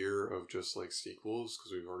a year of just like sequels,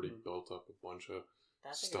 because we've already built up a bunch of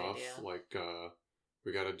stuff. Like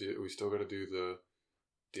we still gotta do the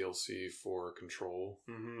DLC for Control,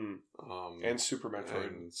 and Super Metroid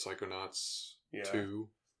and Psychonauts 2.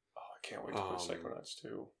 Oh, I can't wait to play Psychonauts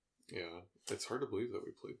 2. Yeah, it's hard to believe that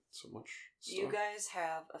we played so much stuff. Do you guys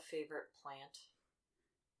have a favorite plant?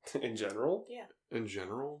 In general? Yeah. In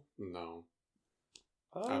general, no.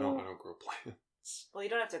 I don't grow plants. Well, you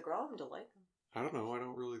don't have to grow them to like them. I don't know. I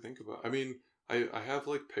don't really think about. I mean, I have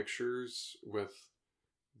like pictures with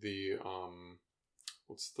the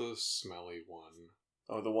what's the smelly one?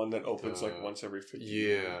 Oh, the one that opens like once every 50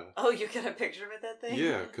 years. Yeah. Oh, you got a picture with that thing?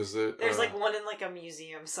 Yeah, because there's like one in like a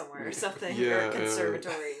museum somewhere or something, or Yeah, a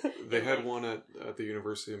conservatory. they in, had like... one at the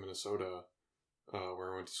University of Minnesota,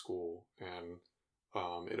 where I went to school,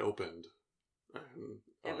 and it opened.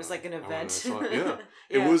 And, it was like an I went event. and I saw it. Yeah,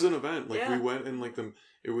 it was an event. Like Yeah. we went and like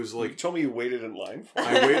it was You like told me you waited in line for it.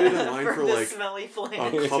 I waited in line for the like smelly a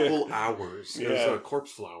flame. couple hours. It Yeah. was a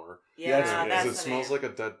corpse flower. Yeah, That's- that's Because the it smells name.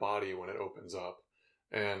 like a dead body when it opens up.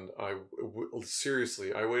 And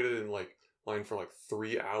seriously, I waited in like line for like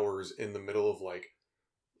 3 hours in the middle of like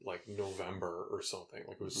November or something.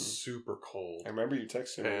 Like it was super cold. I remember you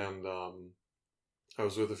texting me. And I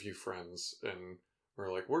was with a few friends, and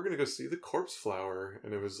we're like, we're gonna go see the corpse flower,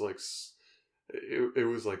 and it was like, it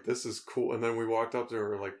was like, this is cool. And then we walked up to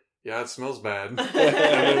her, and we're like, yeah, it smells bad. And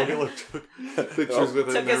then we like took pictures with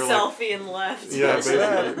it. Took and a they were selfie and left. yeah, That's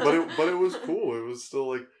basically. But it was cool. It was still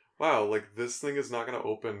like, wow, like this thing is not gonna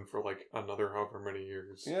open for like another however many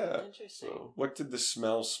years. Yeah. Interesting. So What did the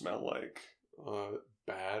smell like?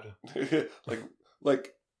 bad.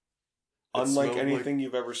 like unlike smelled anything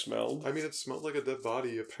you've ever smelled? I mean, it smelled like a dead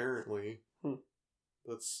body. Apparently, Hmm.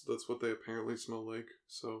 that's what they apparently smell like.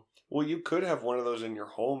 So Well, you could have one of those in your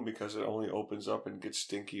home because it only opens up and gets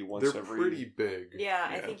stinky once they're every... pretty big. Yeah,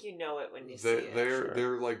 I think you know it when you see They, it. they're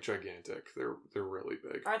Sure. like gigantic. They're really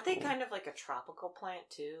big. Aren't they kind of like a tropical plant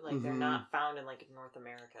too? Like they're Mhm. not found in like North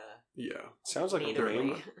America. Yeah. Sounds like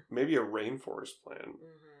natively. maybe a rainforest plant.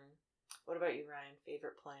 What about you, Ryan?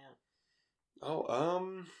 Favorite plant?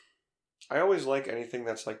 Oh, I always like anything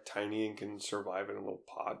that's like tiny and can survive in a little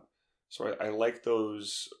pot. So I like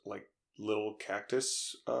those like little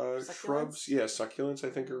cactus shrubs. Yeah, succulents I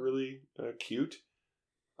think are really cute.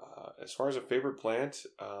 As far as a favorite plant,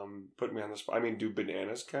 put me on the spot. I mean, do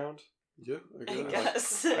bananas count? Yeah, I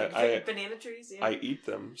guess. guess. Banana trees, yeah. I eat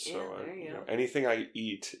them, so Yeah, there you go. anything I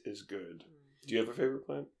eat is good. Do you have a favorite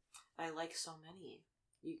plant? I like so many.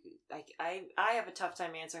 I have a tough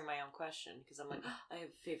time answering my own question because I'm like, I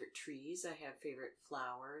have favorite trees, I have favorite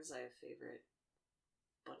flowers, I have favorite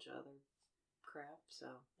bunch of other crap. So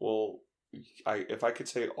Well, if I could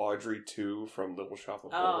say Audrey 2 from Little Shop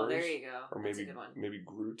of oh, Horrors, there you go. or That's maybe a good one. maybe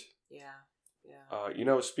Groot.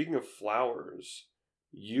 Yeah. Speaking of flowers,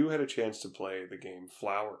 you had a chance to play the game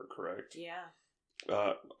Flower, correct?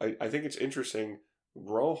 Yeah. I think it's interesting.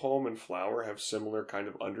 Grow Home and Flower have similar kind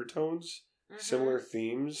of undertones, similar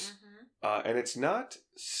themes, and it's not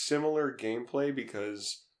similar gameplay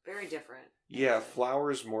because very different. yeah,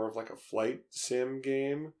 Flower is more of like a flight sim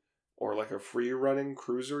game or like a free running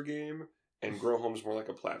cruiser game, and Grow Home's more like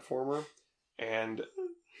a platformer.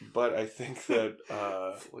 But I think that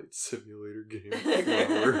flight simulator game.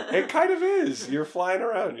 it kind of is. You're flying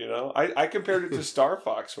around, you know. I compared it to Star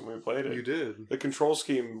Fox when we played it. You did. The control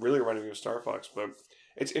scheme really reminded me of Star Fox, but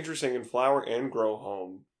it's interesting. In Flower and Grow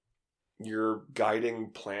Home, you're guiding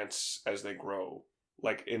plants as they grow.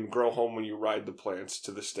 Like in Grow Home, when you ride the plants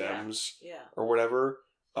to the stems or whatever,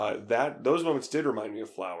 those moments did remind me of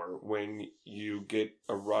Flower when you get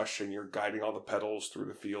a rush and you're guiding all the petals through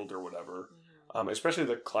the field or whatever. Especially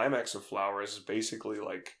the climax of Flower is basically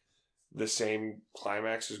like the same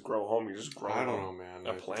climax as Grow Home. You just grow. I don't know, man.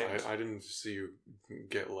 A plant. I didn't see you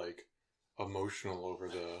get like emotional over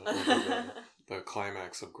the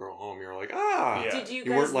climax of Grow Home. You're like, ah. Yeah. Did you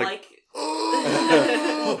You guys weren't like?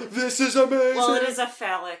 oh, this is amazing. Well, it is a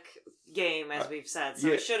phallic game, as we've said, so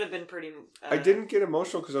yeah. it should have been pretty. I didn't get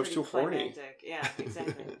emotional because I was pretty too horny. climactic. Yeah,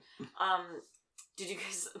 exactly. Did you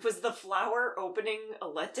guys? Was the flower opening a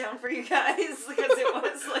letdown for you guys? Because it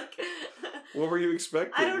was like. What were you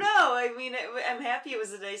expecting? I don't know. I mean, I'm happy it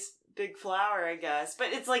was a nice big flower, I guess. But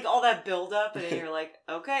it's like all that build up, and then you're like,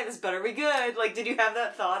 okay, this better be good. Like, did you have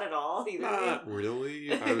that thought at all? Either? Not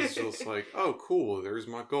really. I was just like, oh, cool. There's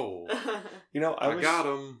my goal. You know, I got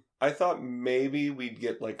him. I thought maybe we'd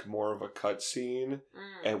get like more of a cutscene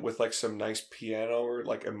and with like some nice piano or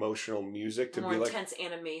like emotional music to more be like intense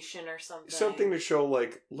animation or something. Something to show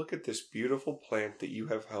like, look at this beautiful plant that you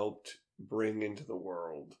have helped bring into the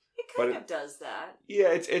world. It kind of does that. Yeah,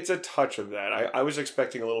 it's a touch of that. I was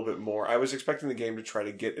expecting a little bit more. I was expecting the game to try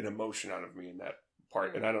to get an emotion out of me in that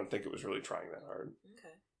part, and I don't think it was really trying that hard.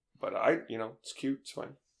 Okay. But it's cute. It's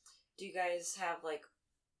fine. Do you guys have like,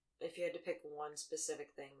 if you had to pick one specific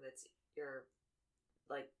thing that's your,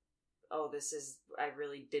 like, oh, I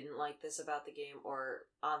really didn't like this about the game, or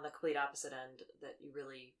on the complete opposite end that you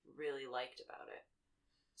really, really liked about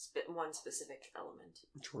it? One specific element.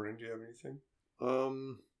 Jordan, do you have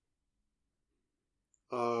anything?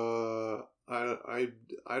 I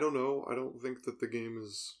don't know. I don't think that the game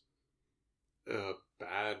is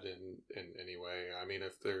bad in any way. I mean,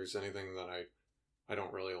 if there's anything that I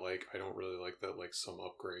don't really like, I don't really like that like some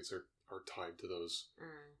upgrades are tied to those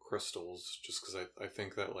crystals. Just because I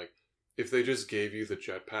think that like if they just gave you the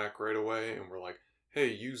jetpack right away and were like, hey,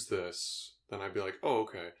 use this, then I'd be like, oh,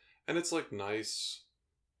 okay. And it's like nice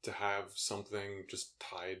to have something just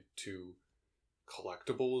tied to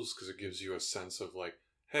collectibles because it gives you a sense of like,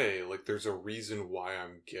 hey, like there's a reason why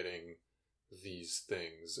I'm getting these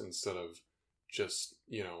things instead of just,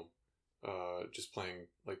 just playing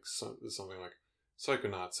like something like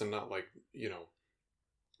Psychonauts and not like,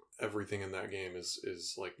 everything in that game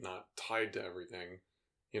is like not tied to everything.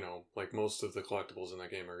 Like most of the collectibles in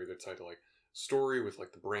that game are either tied to like story with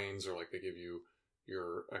like the brains or like they give you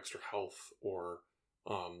your extra health or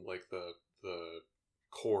like the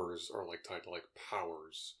cores are like tied to like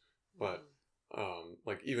powers. But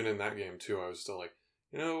like even in that game too, I was still like,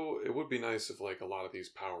 it would be nice if like a lot of these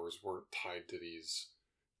powers weren't tied to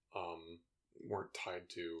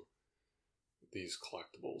these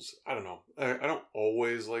collectibles. I don't know. I don't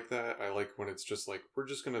always like that. I like when it's just like we're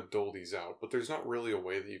just gonna dole these out, but there's not really a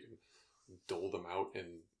way that you can dole them out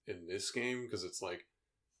in this game because it's like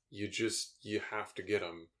you have to get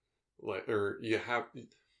them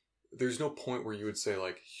there's no point where you would say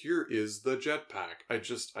like here is the jetpack. I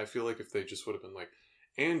feel like if they just would have been like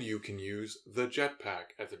and you can use the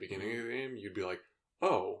jetpack at the beginning of the game, you'd be like,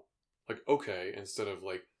 oh, like okay, instead of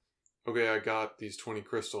like okay, I got these 20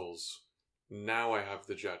 crystals, now I have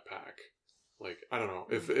the jetpack. Like I don't know,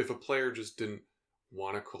 if a player just didn't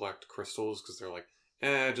want to collect crystals because they're like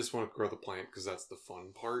I just want to grow the plant because that's the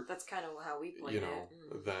fun part. That's kind of how we played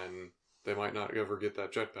it. Then they might not ever get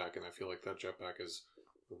that jetpack, and I feel like that jetpack is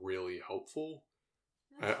really helpful.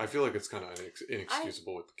 I feel like it's kind of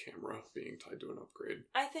inexcusable with the camera being tied to an upgrade.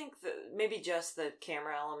 I think maybe just the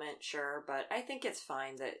camera element, sure, but I think it's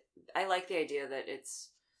fine that I like the idea that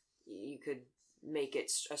you could make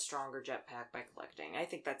it a stronger jetpack by collecting. I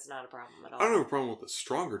think that's not a problem at all. I don't have a problem with the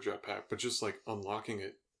stronger jetpack, but just like unlocking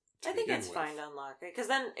it. I think it's fine to unlock it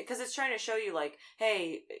because it's trying to show you like,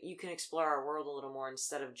 hey, you can explore our world a little more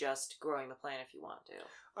instead of just growing the plant if you want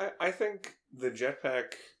to. I think the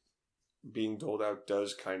jetpack being doled out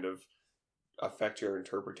does kind of affect your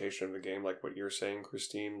interpretation of the game, like what you're saying,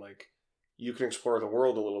 Christine. Like you can explore the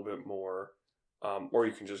world a little bit more, or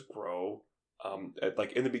you can just grow.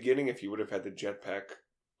 Like in the beginning, if you would have had the jetpack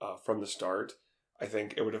from the start, I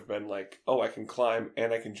think it would have been like, oh, I can climb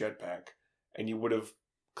and I can jetpack, and you would have.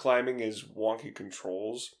 Climbing is wonky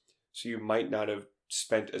controls, so you might not have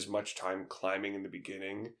spent as much time climbing in the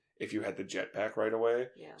beginning if you had the jetpack right away.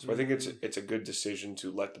 Yeah. So I think it's a good decision to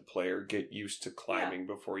let the player get used to climbing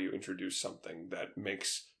before you introduce something that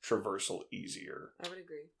makes traversal easier. I would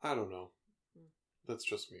agree. I don't know. That's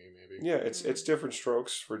just me, maybe. Yeah, it's different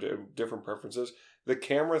strokes for different preferences. The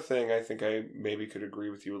camera thing, I think I maybe could agree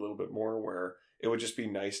with you a little bit more, where it would just be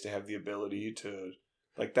nice to have the ability to...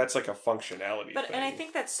 Like, that's like a functionality thing. And I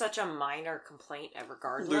think that's such a minor complaint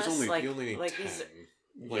regardless. There's like, you only need like 10. These...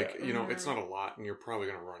 Like, it's not a lot, and you're probably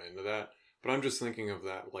going to run into that. But I'm just thinking of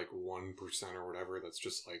that, like, 1% or whatever that's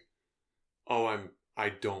just like, oh, I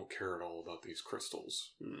don't care at all about these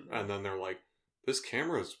crystals. Mm-hmm. And then they're like, this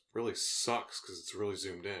camera really sucks because it's really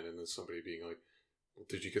zoomed in. And then somebody being like, well,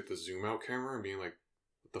 did you get the zoom out camera? And being like,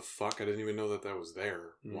 what the fuck? I didn't even know that was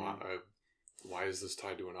there. Mm-hmm. Why is this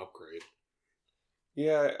tied to an upgrade?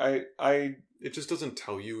 Yeah, it just doesn't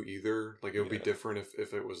tell you either. Like, it would be different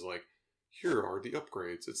if it was like, here are the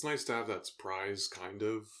upgrades. It's nice to have that surprise, kind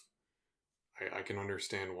of. I can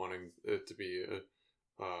understand wanting it to be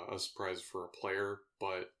a surprise for a player,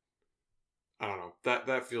 but I don't know.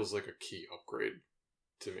 That feels like a key upgrade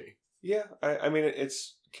to me. Yeah, I mean,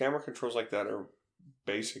 it's camera controls like that are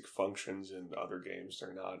basic functions in other games.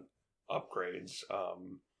 They're not upgrades.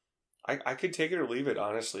 I could take it or leave it,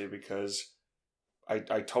 honestly, because...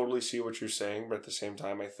 I totally see what you're saying, but at the same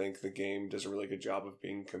time, I think the game does a really good job of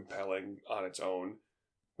being compelling on its own,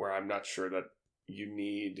 where I'm not sure that you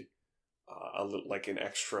need an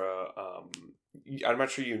extra... I'm not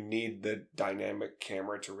sure you need the dynamic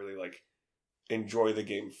camera to really, like, enjoy the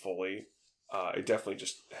game fully. It definitely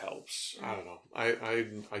just helps. I don't know.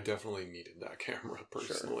 I definitely needed that camera,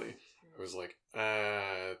 personally. Sure. I was like,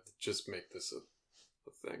 just make this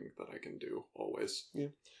a thing that I can do, always. Yeah.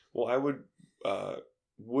 Well, I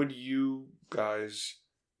would you guys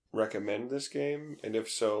recommend this game? And if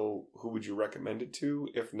so, who would you recommend it to?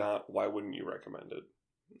 If not, why wouldn't you recommend it?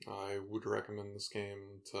 I would recommend this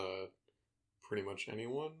game to pretty much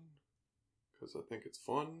anyone, because I think it's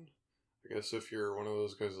fun. I guess if you're one of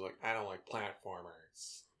those guys who's like, I don't like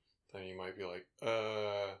platformers, then you might be like,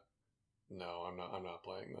 no, I'm not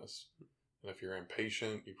playing this. And if you're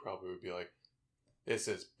impatient, you probably would be like, this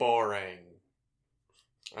is boring.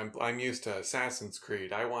 I'm used to Assassin's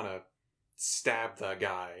Creed. I want to stab the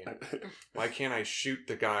guy. Why can't I shoot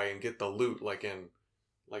the guy and get the loot like in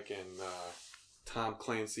Tom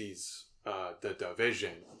Clancy's The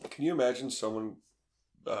Division? Can you imagine someone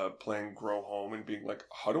playing Grow Home and being like,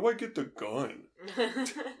 how do I get the gun?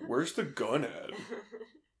 Where's the gun at?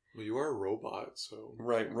 Well, you are a robot, so...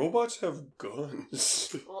 Right, robots have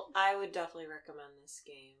guns. Well, I would definitely recommend this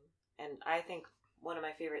game. And I think one of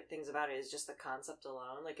my favorite things about it is just the concept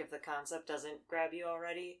alone. Like, if the concept doesn't grab you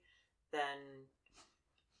already, then,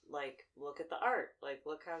 like, look at the art. Like,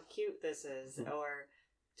 look how cute this is. Or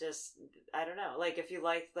just, I don't know. Like, if you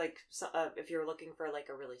if you're looking for, like,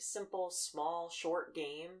 a really simple, small, short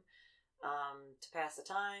game to pass the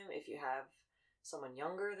time, if you have someone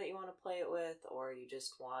younger that you want to play it with, or you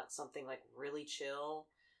just want something, like, really chill,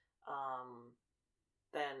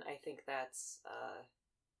 then I think that's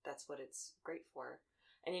what it's great for.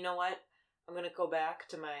 And you know what? I'm going to go back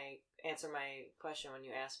to answer my question when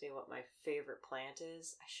you asked me what my favorite plant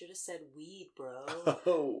is. I should have said weed, bro.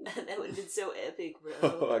 Oh. That would have been so epic, bro.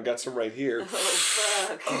 Oh, I got some right here. Oh,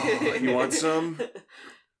 fuck. Oh, you want some?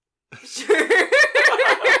 Sure.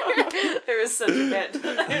 There was such a bit.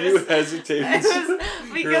 You hesitated.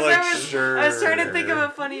 Because like, I was trying to think of sure. a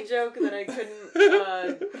funny joke that I couldn't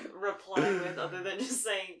reply with other than just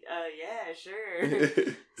saying, yeah, sure.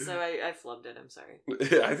 So I flubbed it, I'm sorry.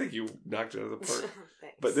 I think you knocked it out of the park.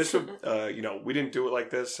 Thanks. But this would, we didn't do it like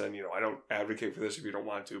this, and, I don't advocate for this if you don't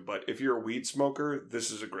want to, but if you're a weed smoker,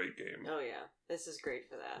 this is a great game. Oh, yeah. This is great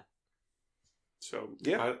for that. So,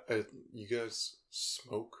 yeah. You guys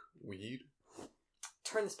smoke weed?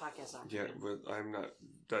 Turn this podcast off. Yeah, but I'm not,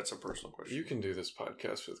 that's a personal question. You can do this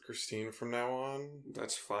podcast with Christine from now on.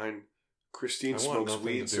 That's fine. Christine I want smokes nothing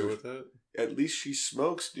weed, to do so with it. at least she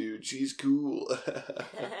smokes, dude. She's cool.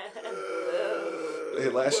 Hey,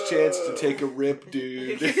 last chance to take a rip,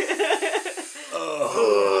 dude.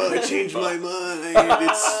 Oh, I changed my mind.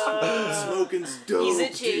 It's smoking's dope. He's a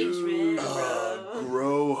changed man, dude. bro.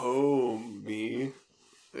 Grow home, me.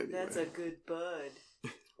 Anyway. That's a good bud.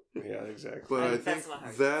 Yeah, exactly. But I That's think my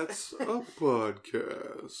heart. that's a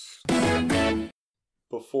podcast.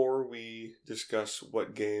 Before we discuss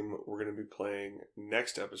what game we're going to be playing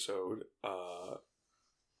next episode,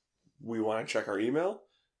 we want to check our email,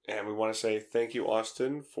 and we want to say thank you,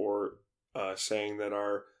 Austin, for saying that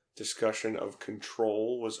our discussion of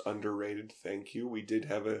Control was underrated. Thank you. We did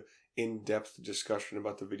have a in-depth discussion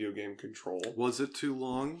about the video game Control. Was it too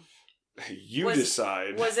long? You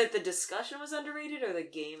decide. Was it the discussion was underrated or the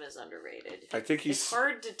game is underrated? I think It's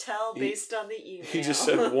hard to tell based on the email. He just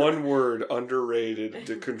said one word, underrated,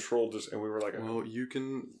 to Control, and we were like, Well, you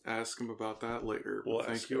can ask him about that later. We'll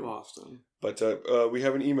Thank ask you, him. Austin. But we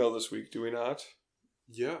have an email this week, do we not?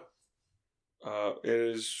 Yeah. It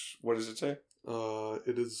is, what does it say?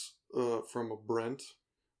 It is from a Brent,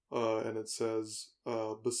 and it says,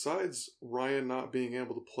 besides Ryan not being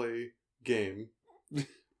able to play game,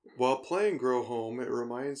 while playing Grow Home, it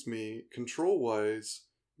reminds me, control-wise,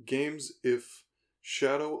 games if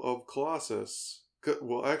Shadow of Colossus,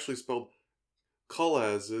 well, actually spelled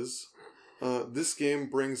Colossus, this game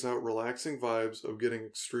brings out relaxing vibes of getting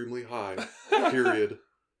extremely high, period.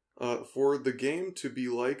 For the game to be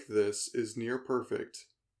like this is near perfect,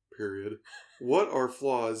 period. What are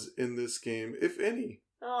flaws in this game, if any?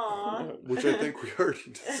 Aww. Which I think we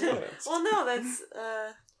already discussed. Well, no, that's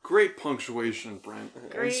Great punctuation, Brent.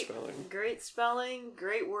 And spelling. great spelling,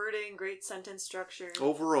 great wording, great sentence structure.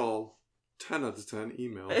 Overall, 10 out of 10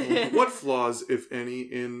 email. What flaws, if any,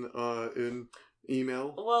 in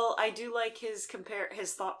email? Well, I do like his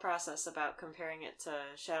thought process about comparing it to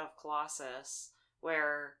Shadow of Colossus,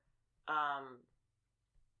 where,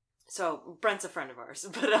 so Brent's a friend of ours,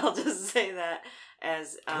 but I'll just say that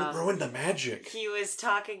as Don't ruin the magic. he was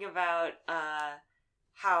talking about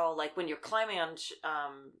how, like, when you're climbing on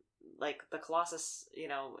like the Colossus,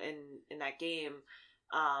 in that game,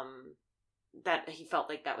 that he felt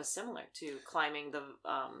like that was similar to climbing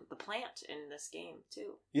the plant in this game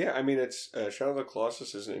too. Yeah, I mean, it's Shadow of the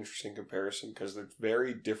Colossus is an interesting comparison because they're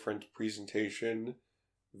very different presentation,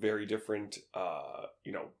 very different,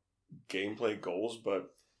 gameplay goals.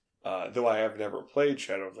 But though I have never played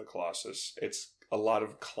Shadow of the Colossus, it's a lot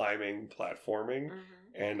of climbing, platforming,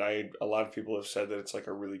 and a lot of people have said that it's like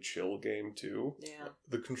a really chill game too. Yeah,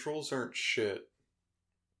 The controls aren't shit.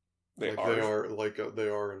 They They are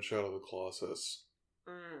in Shadow of the Colossus.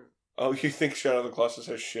 Oh, you think Shadow of the Colossus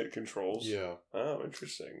has shit controls? Yeah. Oh,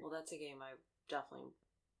 interesting. Well, that's a game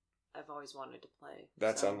I've always wanted to play.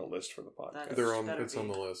 That's so on the list for the podcast. It's on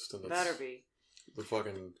the list, and better be. the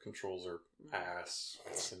fucking controls are ass,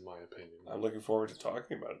 in my opinion. I'm looking forward to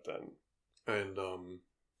talking about it then. And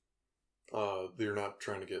you're not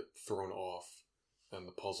trying to get thrown off, and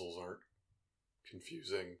the puzzles aren't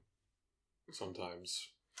confusing sometimes.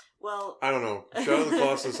 Well, I don't know. Shadow of the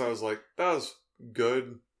Colossus, I was like, that was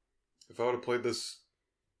good. If I would have played this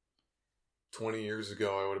 20 years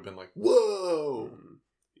ago, I would have been like, whoa!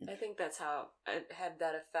 I think that's how it had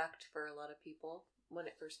that effect for a lot of people when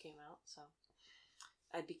it first came out, so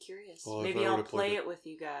I'd be curious. Well, maybe I'll play it with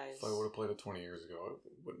you guys. If I would have played it 20 years ago,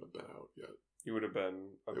 it wouldn't have been out yet. You would have been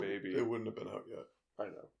a baby. It wouldn't have been out yet. I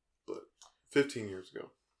know. But 15 years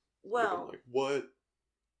ago. Well, like, what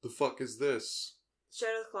the fuck is this?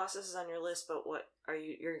 Shadow of the Colossus is on your list, but what are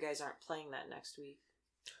you? Your guys aren't playing that next week.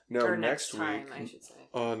 No, or next time, week. I should say.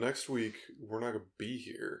 Next week we're not gonna be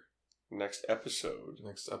here. Next episode,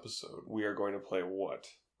 we are going to play what?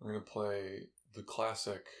 We're gonna play the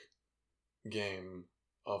classic game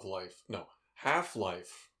of life. No,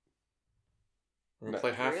 Half-Life. We're gonna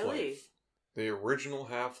play Half-Life. Really? The original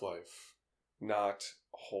Half-Life. Not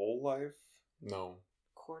Whole Life? No.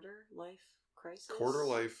 Quarter Life Crisis? Quarter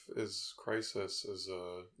Life is Crisis is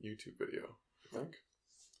a YouTube video, I think.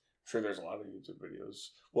 I'm sure there's a lot of YouTube videos.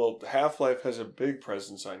 Well, Half-Life has a big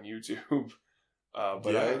presence on YouTube.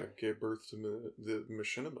 But yeah, it gave birth to the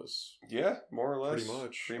machinimas. Yeah, more or less. Pretty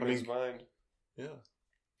much. Freeman's Mind. Yeah.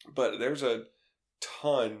 But there's a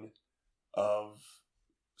ton of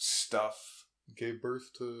stuff. Gave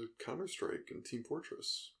birth to Counter-Strike and Team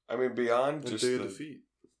Fortress. I mean, beyond and just Day of Defeat.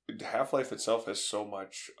 Half-Life itself has so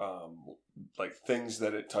much, like, things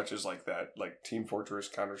that it touches like that. Like Team Fortress,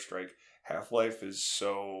 Counter-Strike. Half-Life is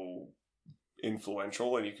so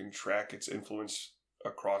influential, and you can track its influence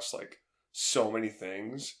across, like, so many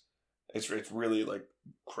things. It's really, like,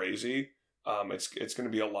 crazy. It's going to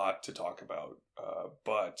be a lot to talk about.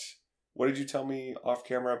 But what did you tell me off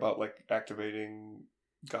camera about, like, activating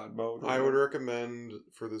God mode? I would recommend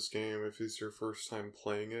for this game, if it's your first time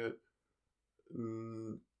playing it,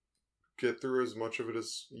 get through as much of it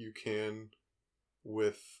as you can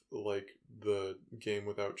with, like, the game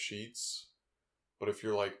without cheats. But if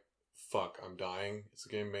you're like, fuck, I'm dying. It's a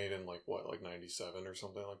game made in, like, what, like 97 or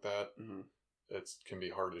something like that. Mm-hmm. It can be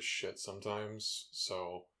hard as shit sometimes.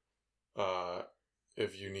 So,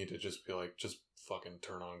 if you need to just be like, just fucking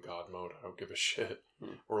turn on God mode, I don't give a shit.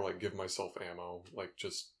 Or, like, give myself ammo. Like,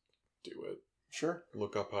 just do it. Sure.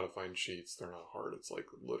 Look up how to find cheats. They're not hard. It's, like,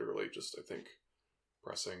 literally just, I think,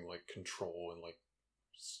 pressing, like, control and, like,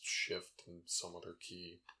 shift and some other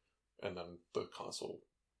key. And then the console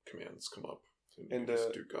commands come up. And you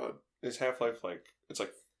just do God. Is Half-Life, like, it's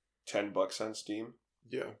like $10 on Steam?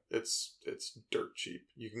 Yeah, it's dirt cheap.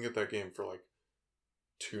 You can get that game for, like,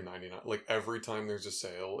 $2.99. Like, every time there's a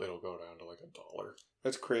sale, it'll go down to, like, $1.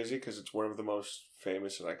 That's crazy, because it's one of the most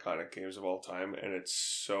famous and iconic games of all time, and it's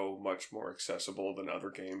so much more accessible than other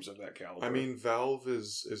games of that caliber. I mean, Valve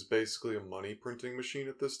is basically a money printing machine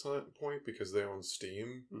at this point, because they own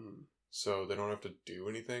Steam. Mm-hmm. So they don't have to do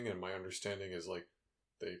anything, and my understanding is, like,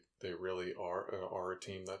 they really are a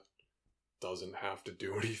team that doesn't have to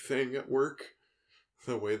do anything at work.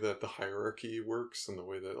 The way that the hierarchy works and the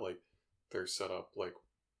way that, like, they're set up, like,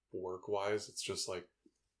 work-wise, it's just like,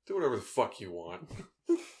 do whatever the fuck you want.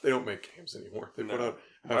 They don't make games anymore. They put out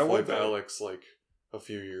Half-Life Alyx, like, a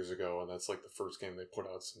few years ago, and that's, like, the first game they put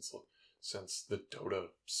out since the Dota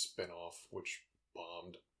spin-off, which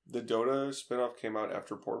bombed. The Dota spin-off came out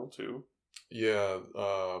after Portal 2? Yeah,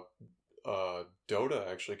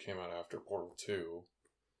 Dota actually came out after Portal 2.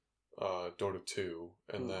 Dota 2,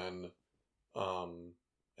 and then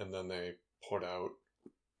they put out,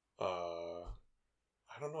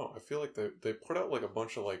 I don't know, I feel like they put out, like, a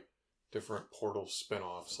bunch of, like, different Portal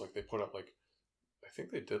spin-offs. Like, they put out, like, I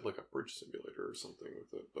think they did, like, a bridge simulator or something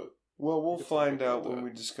with it, but... Well, we'll find out when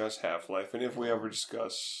we discuss Half-Life, and if we ever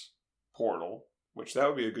discuss Portal, which that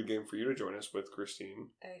would be a good game for you to join us with, Christine.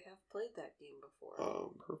 I have played that game before.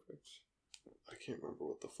 Perfect. I can't remember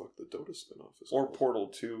what the fuck the Dota spin-off is or called. Portal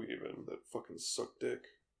 2, even. That fucking suck dick.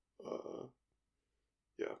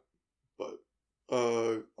 Yeah. But,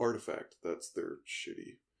 Artifact, that's their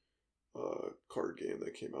shitty, card game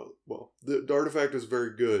that came out. Well, the Artifact is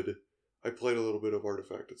very good. I played a little bit of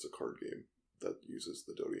Artifact. It's a card game that uses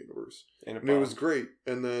the Dota universe. And it was great.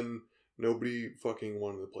 And then nobody fucking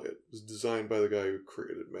wanted to play it. It was designed by the guy who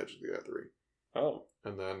created Magic the Gathering. Oh.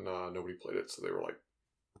 And then, nobody played it, so they were like,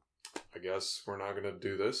 I guess we're not going to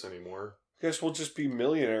do this anymore. guess we'll just be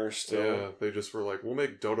millionaires still. Yeah, they just were like, we'll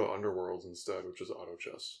make Dota Underworlds instead, which is auto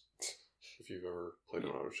chess. If you've ever played an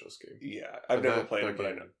auto chess game. Yeah, I've never played it, but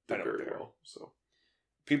I know very they are. well. So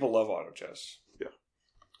People love auto chess.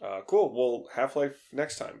 Yeah. Cool. Well, Half-Life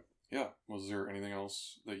next time. yeah, was there anything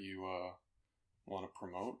else that you want to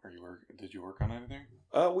promote, or did you work on anything?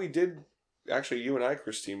 We did. Actually, you and I,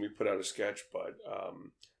 Christine, we put out a sketch, but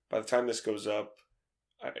by the time this goes up,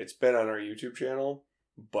 it's been on our YouTube channel,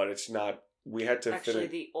 but it's not. We had to Actually,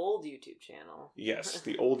 fit the old YouTube channel. Yes,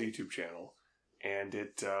 the old YouTube channel, and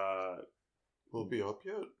it. Will it be up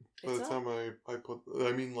yet? By It's the up. time I put,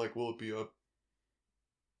 I mean, like, will it be up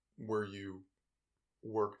where you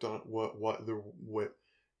worked on what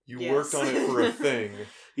you Yes. worked on it for a thing?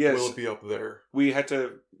 Yes, Will it be up there? we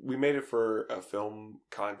made it for a film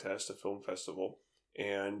contest, a film festival,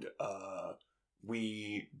 and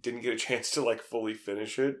we didn't get a chance to like fully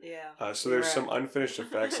finish it. Yeah. So there's some unfinished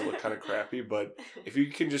effects that look kind of crappy, but if you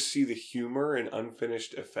can just see the humor in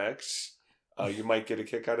unfinished effects, you might get a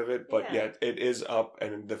kick out of it. But yeah, it is up,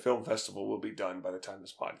 and the film festival will be done by the time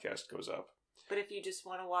this podcast goes up. But if you just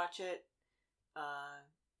want to watch it,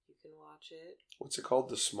 you can watch it. What's it called?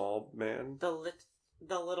 The Small Man? The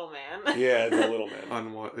Little Man. Yeah, The Little Man.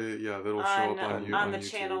 On what? Yeah, that'll show up on the YouTube.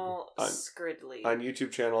 channel On- Skridley. On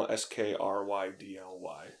YouTube channel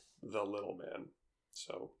SKRYDLY, The Little Man.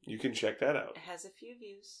 So you can check that out. It has a few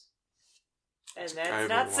views, and I that's haven't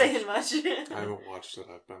not saying much. I haven't watched it.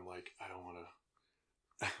 I've been like, I don't want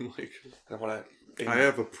to. I'm like, I want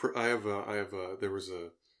to. there was a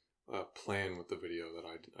plan with the video that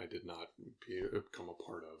I did not become a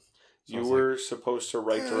part of. So You were supposed to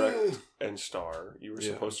write, direct, and star. You were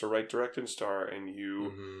Yeah. supposed to write, direct, and star, and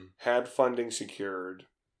you Mhm. had funding secured,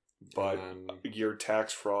 but And then- your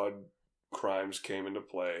tax fraud crimes came into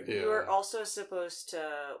play. Yeah. You were also supposed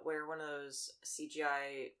to wear one of those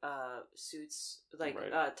CGI suits, like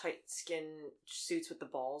Right. tight skin suits with the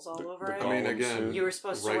balls all over the it. I mean, Gollum again, suit. You were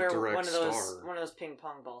supposed to right, wear direct, one of those star. ping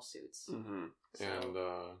pong ball suits. Mm-hmm. So- And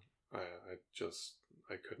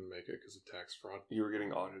I couldn't make it because of tax fraud. You were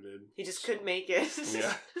getting audited. he just couldn't make it.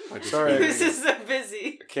 Yeah. I just Sorry, couldn't This make is so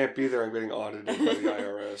busy. I can't be there. I'm getting audited by the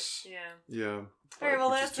IRS. Yeah. it. Yeah. All right.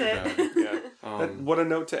 Well, Which that's is too it. bad. Yeah. What a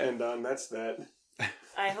note to end on. That's that.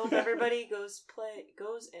 I hope everybody goes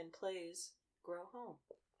and plays Grow Home.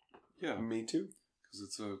 Yeah, Me too. because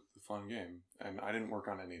it's a fun game, and I didn't work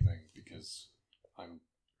on anything because I'm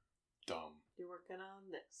dumb. You're working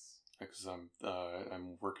on this. Because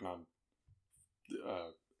I'm working on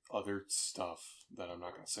other stuff that I'm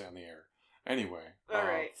not going to say on the air. Anyway, All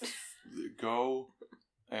right. Go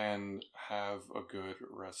and have a good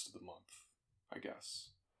rest of the month, I guess.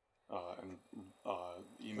 And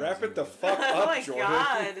emails Wrap it and- the fuck Oh up, my Jordan.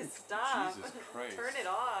 God! Stop. Jesus Christ. Turn it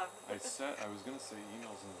off. I was gonna say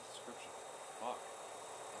emails in the description. Fuck.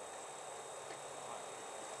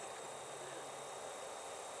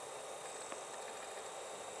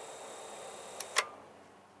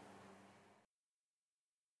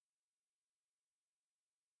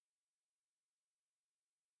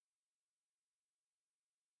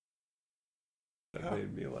 That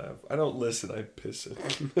made me laugh. I don't listen. I piss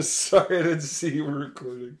it. Sorry, I didn't see you were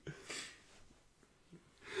recording.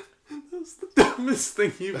 That's the dumbest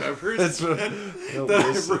thing you've ever That's what said I don't that I've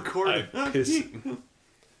listen. recorded. I'm pissing.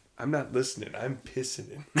 I'm not listening. I'm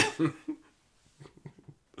pissing. Can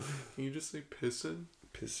you just say pissing?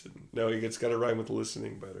 Pissing. No, it's got to rhyme with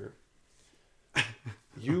listening better.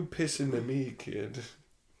 You pissing to me, kid.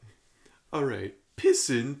 All right,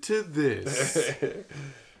 pissing to this.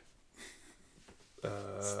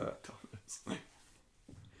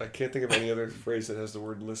 I can't think of any other phrase that has the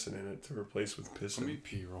word listen in it to replace with Let pissing. me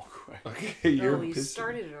pee real quick. Okay, you're you pissing.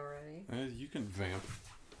 started it already. You can vamp.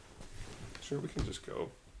 Sure, we can just go.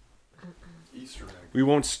 Easter egg. We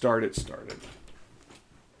won't start it started. Just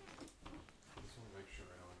want to make sure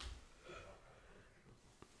I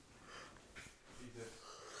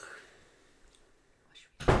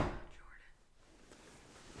don't.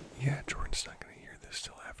 Yeah, Jordan's not going to hear this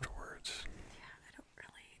till afterwards.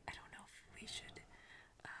 I don't know if we should.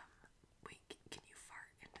 Wait, can you fart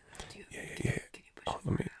into the? Yeah. Can you push Oh,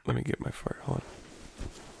 let me get my fart. Hold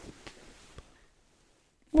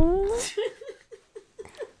on.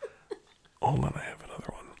 Hold on, I have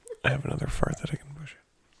another one. I have another fart that I can push.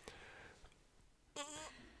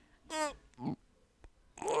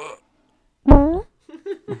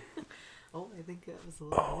 Oh, I think that was a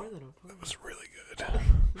little more than a That point. was really good.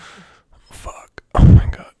 Fuck. Oh my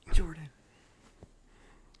god. Jordan.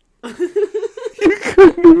 You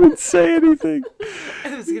couldn't even say anything.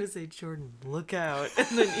 I was gonna say, Jordan, look out, and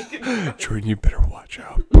then you can. Jordan, you better watch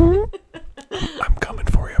out. I'm coming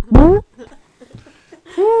for you.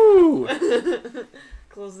 Ooh!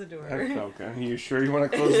 Close the door. Okay. Are you sure you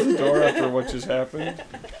want to close the door after what just happened?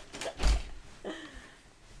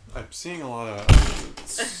 I'm seeing a lot of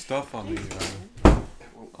stuff on the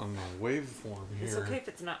waveform here. It's okay if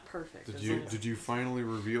it's not perfect. Did you finally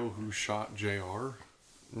reveal who shot JR?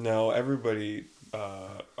 No, everybody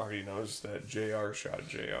already knows that JR shot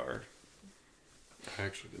JR. I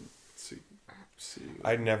actually didn't see.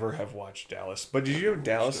 I never have watched Dallas, but did you know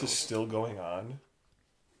Dallas is still going on?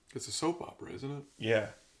 It's a soap opera, isn't it? Yeah.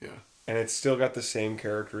 Yeah. And it's still got the same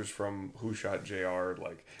characters from Who Shot JR,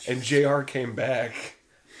 like, and JR came back.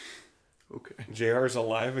 Okay. JR's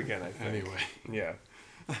alive again, I think. Anyway. Yeah.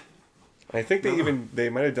 I think they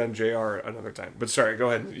might have done JR another time. But sorry,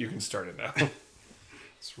 go ahead. You can start it now.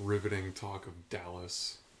 It's riveting talk of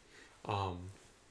Dallas.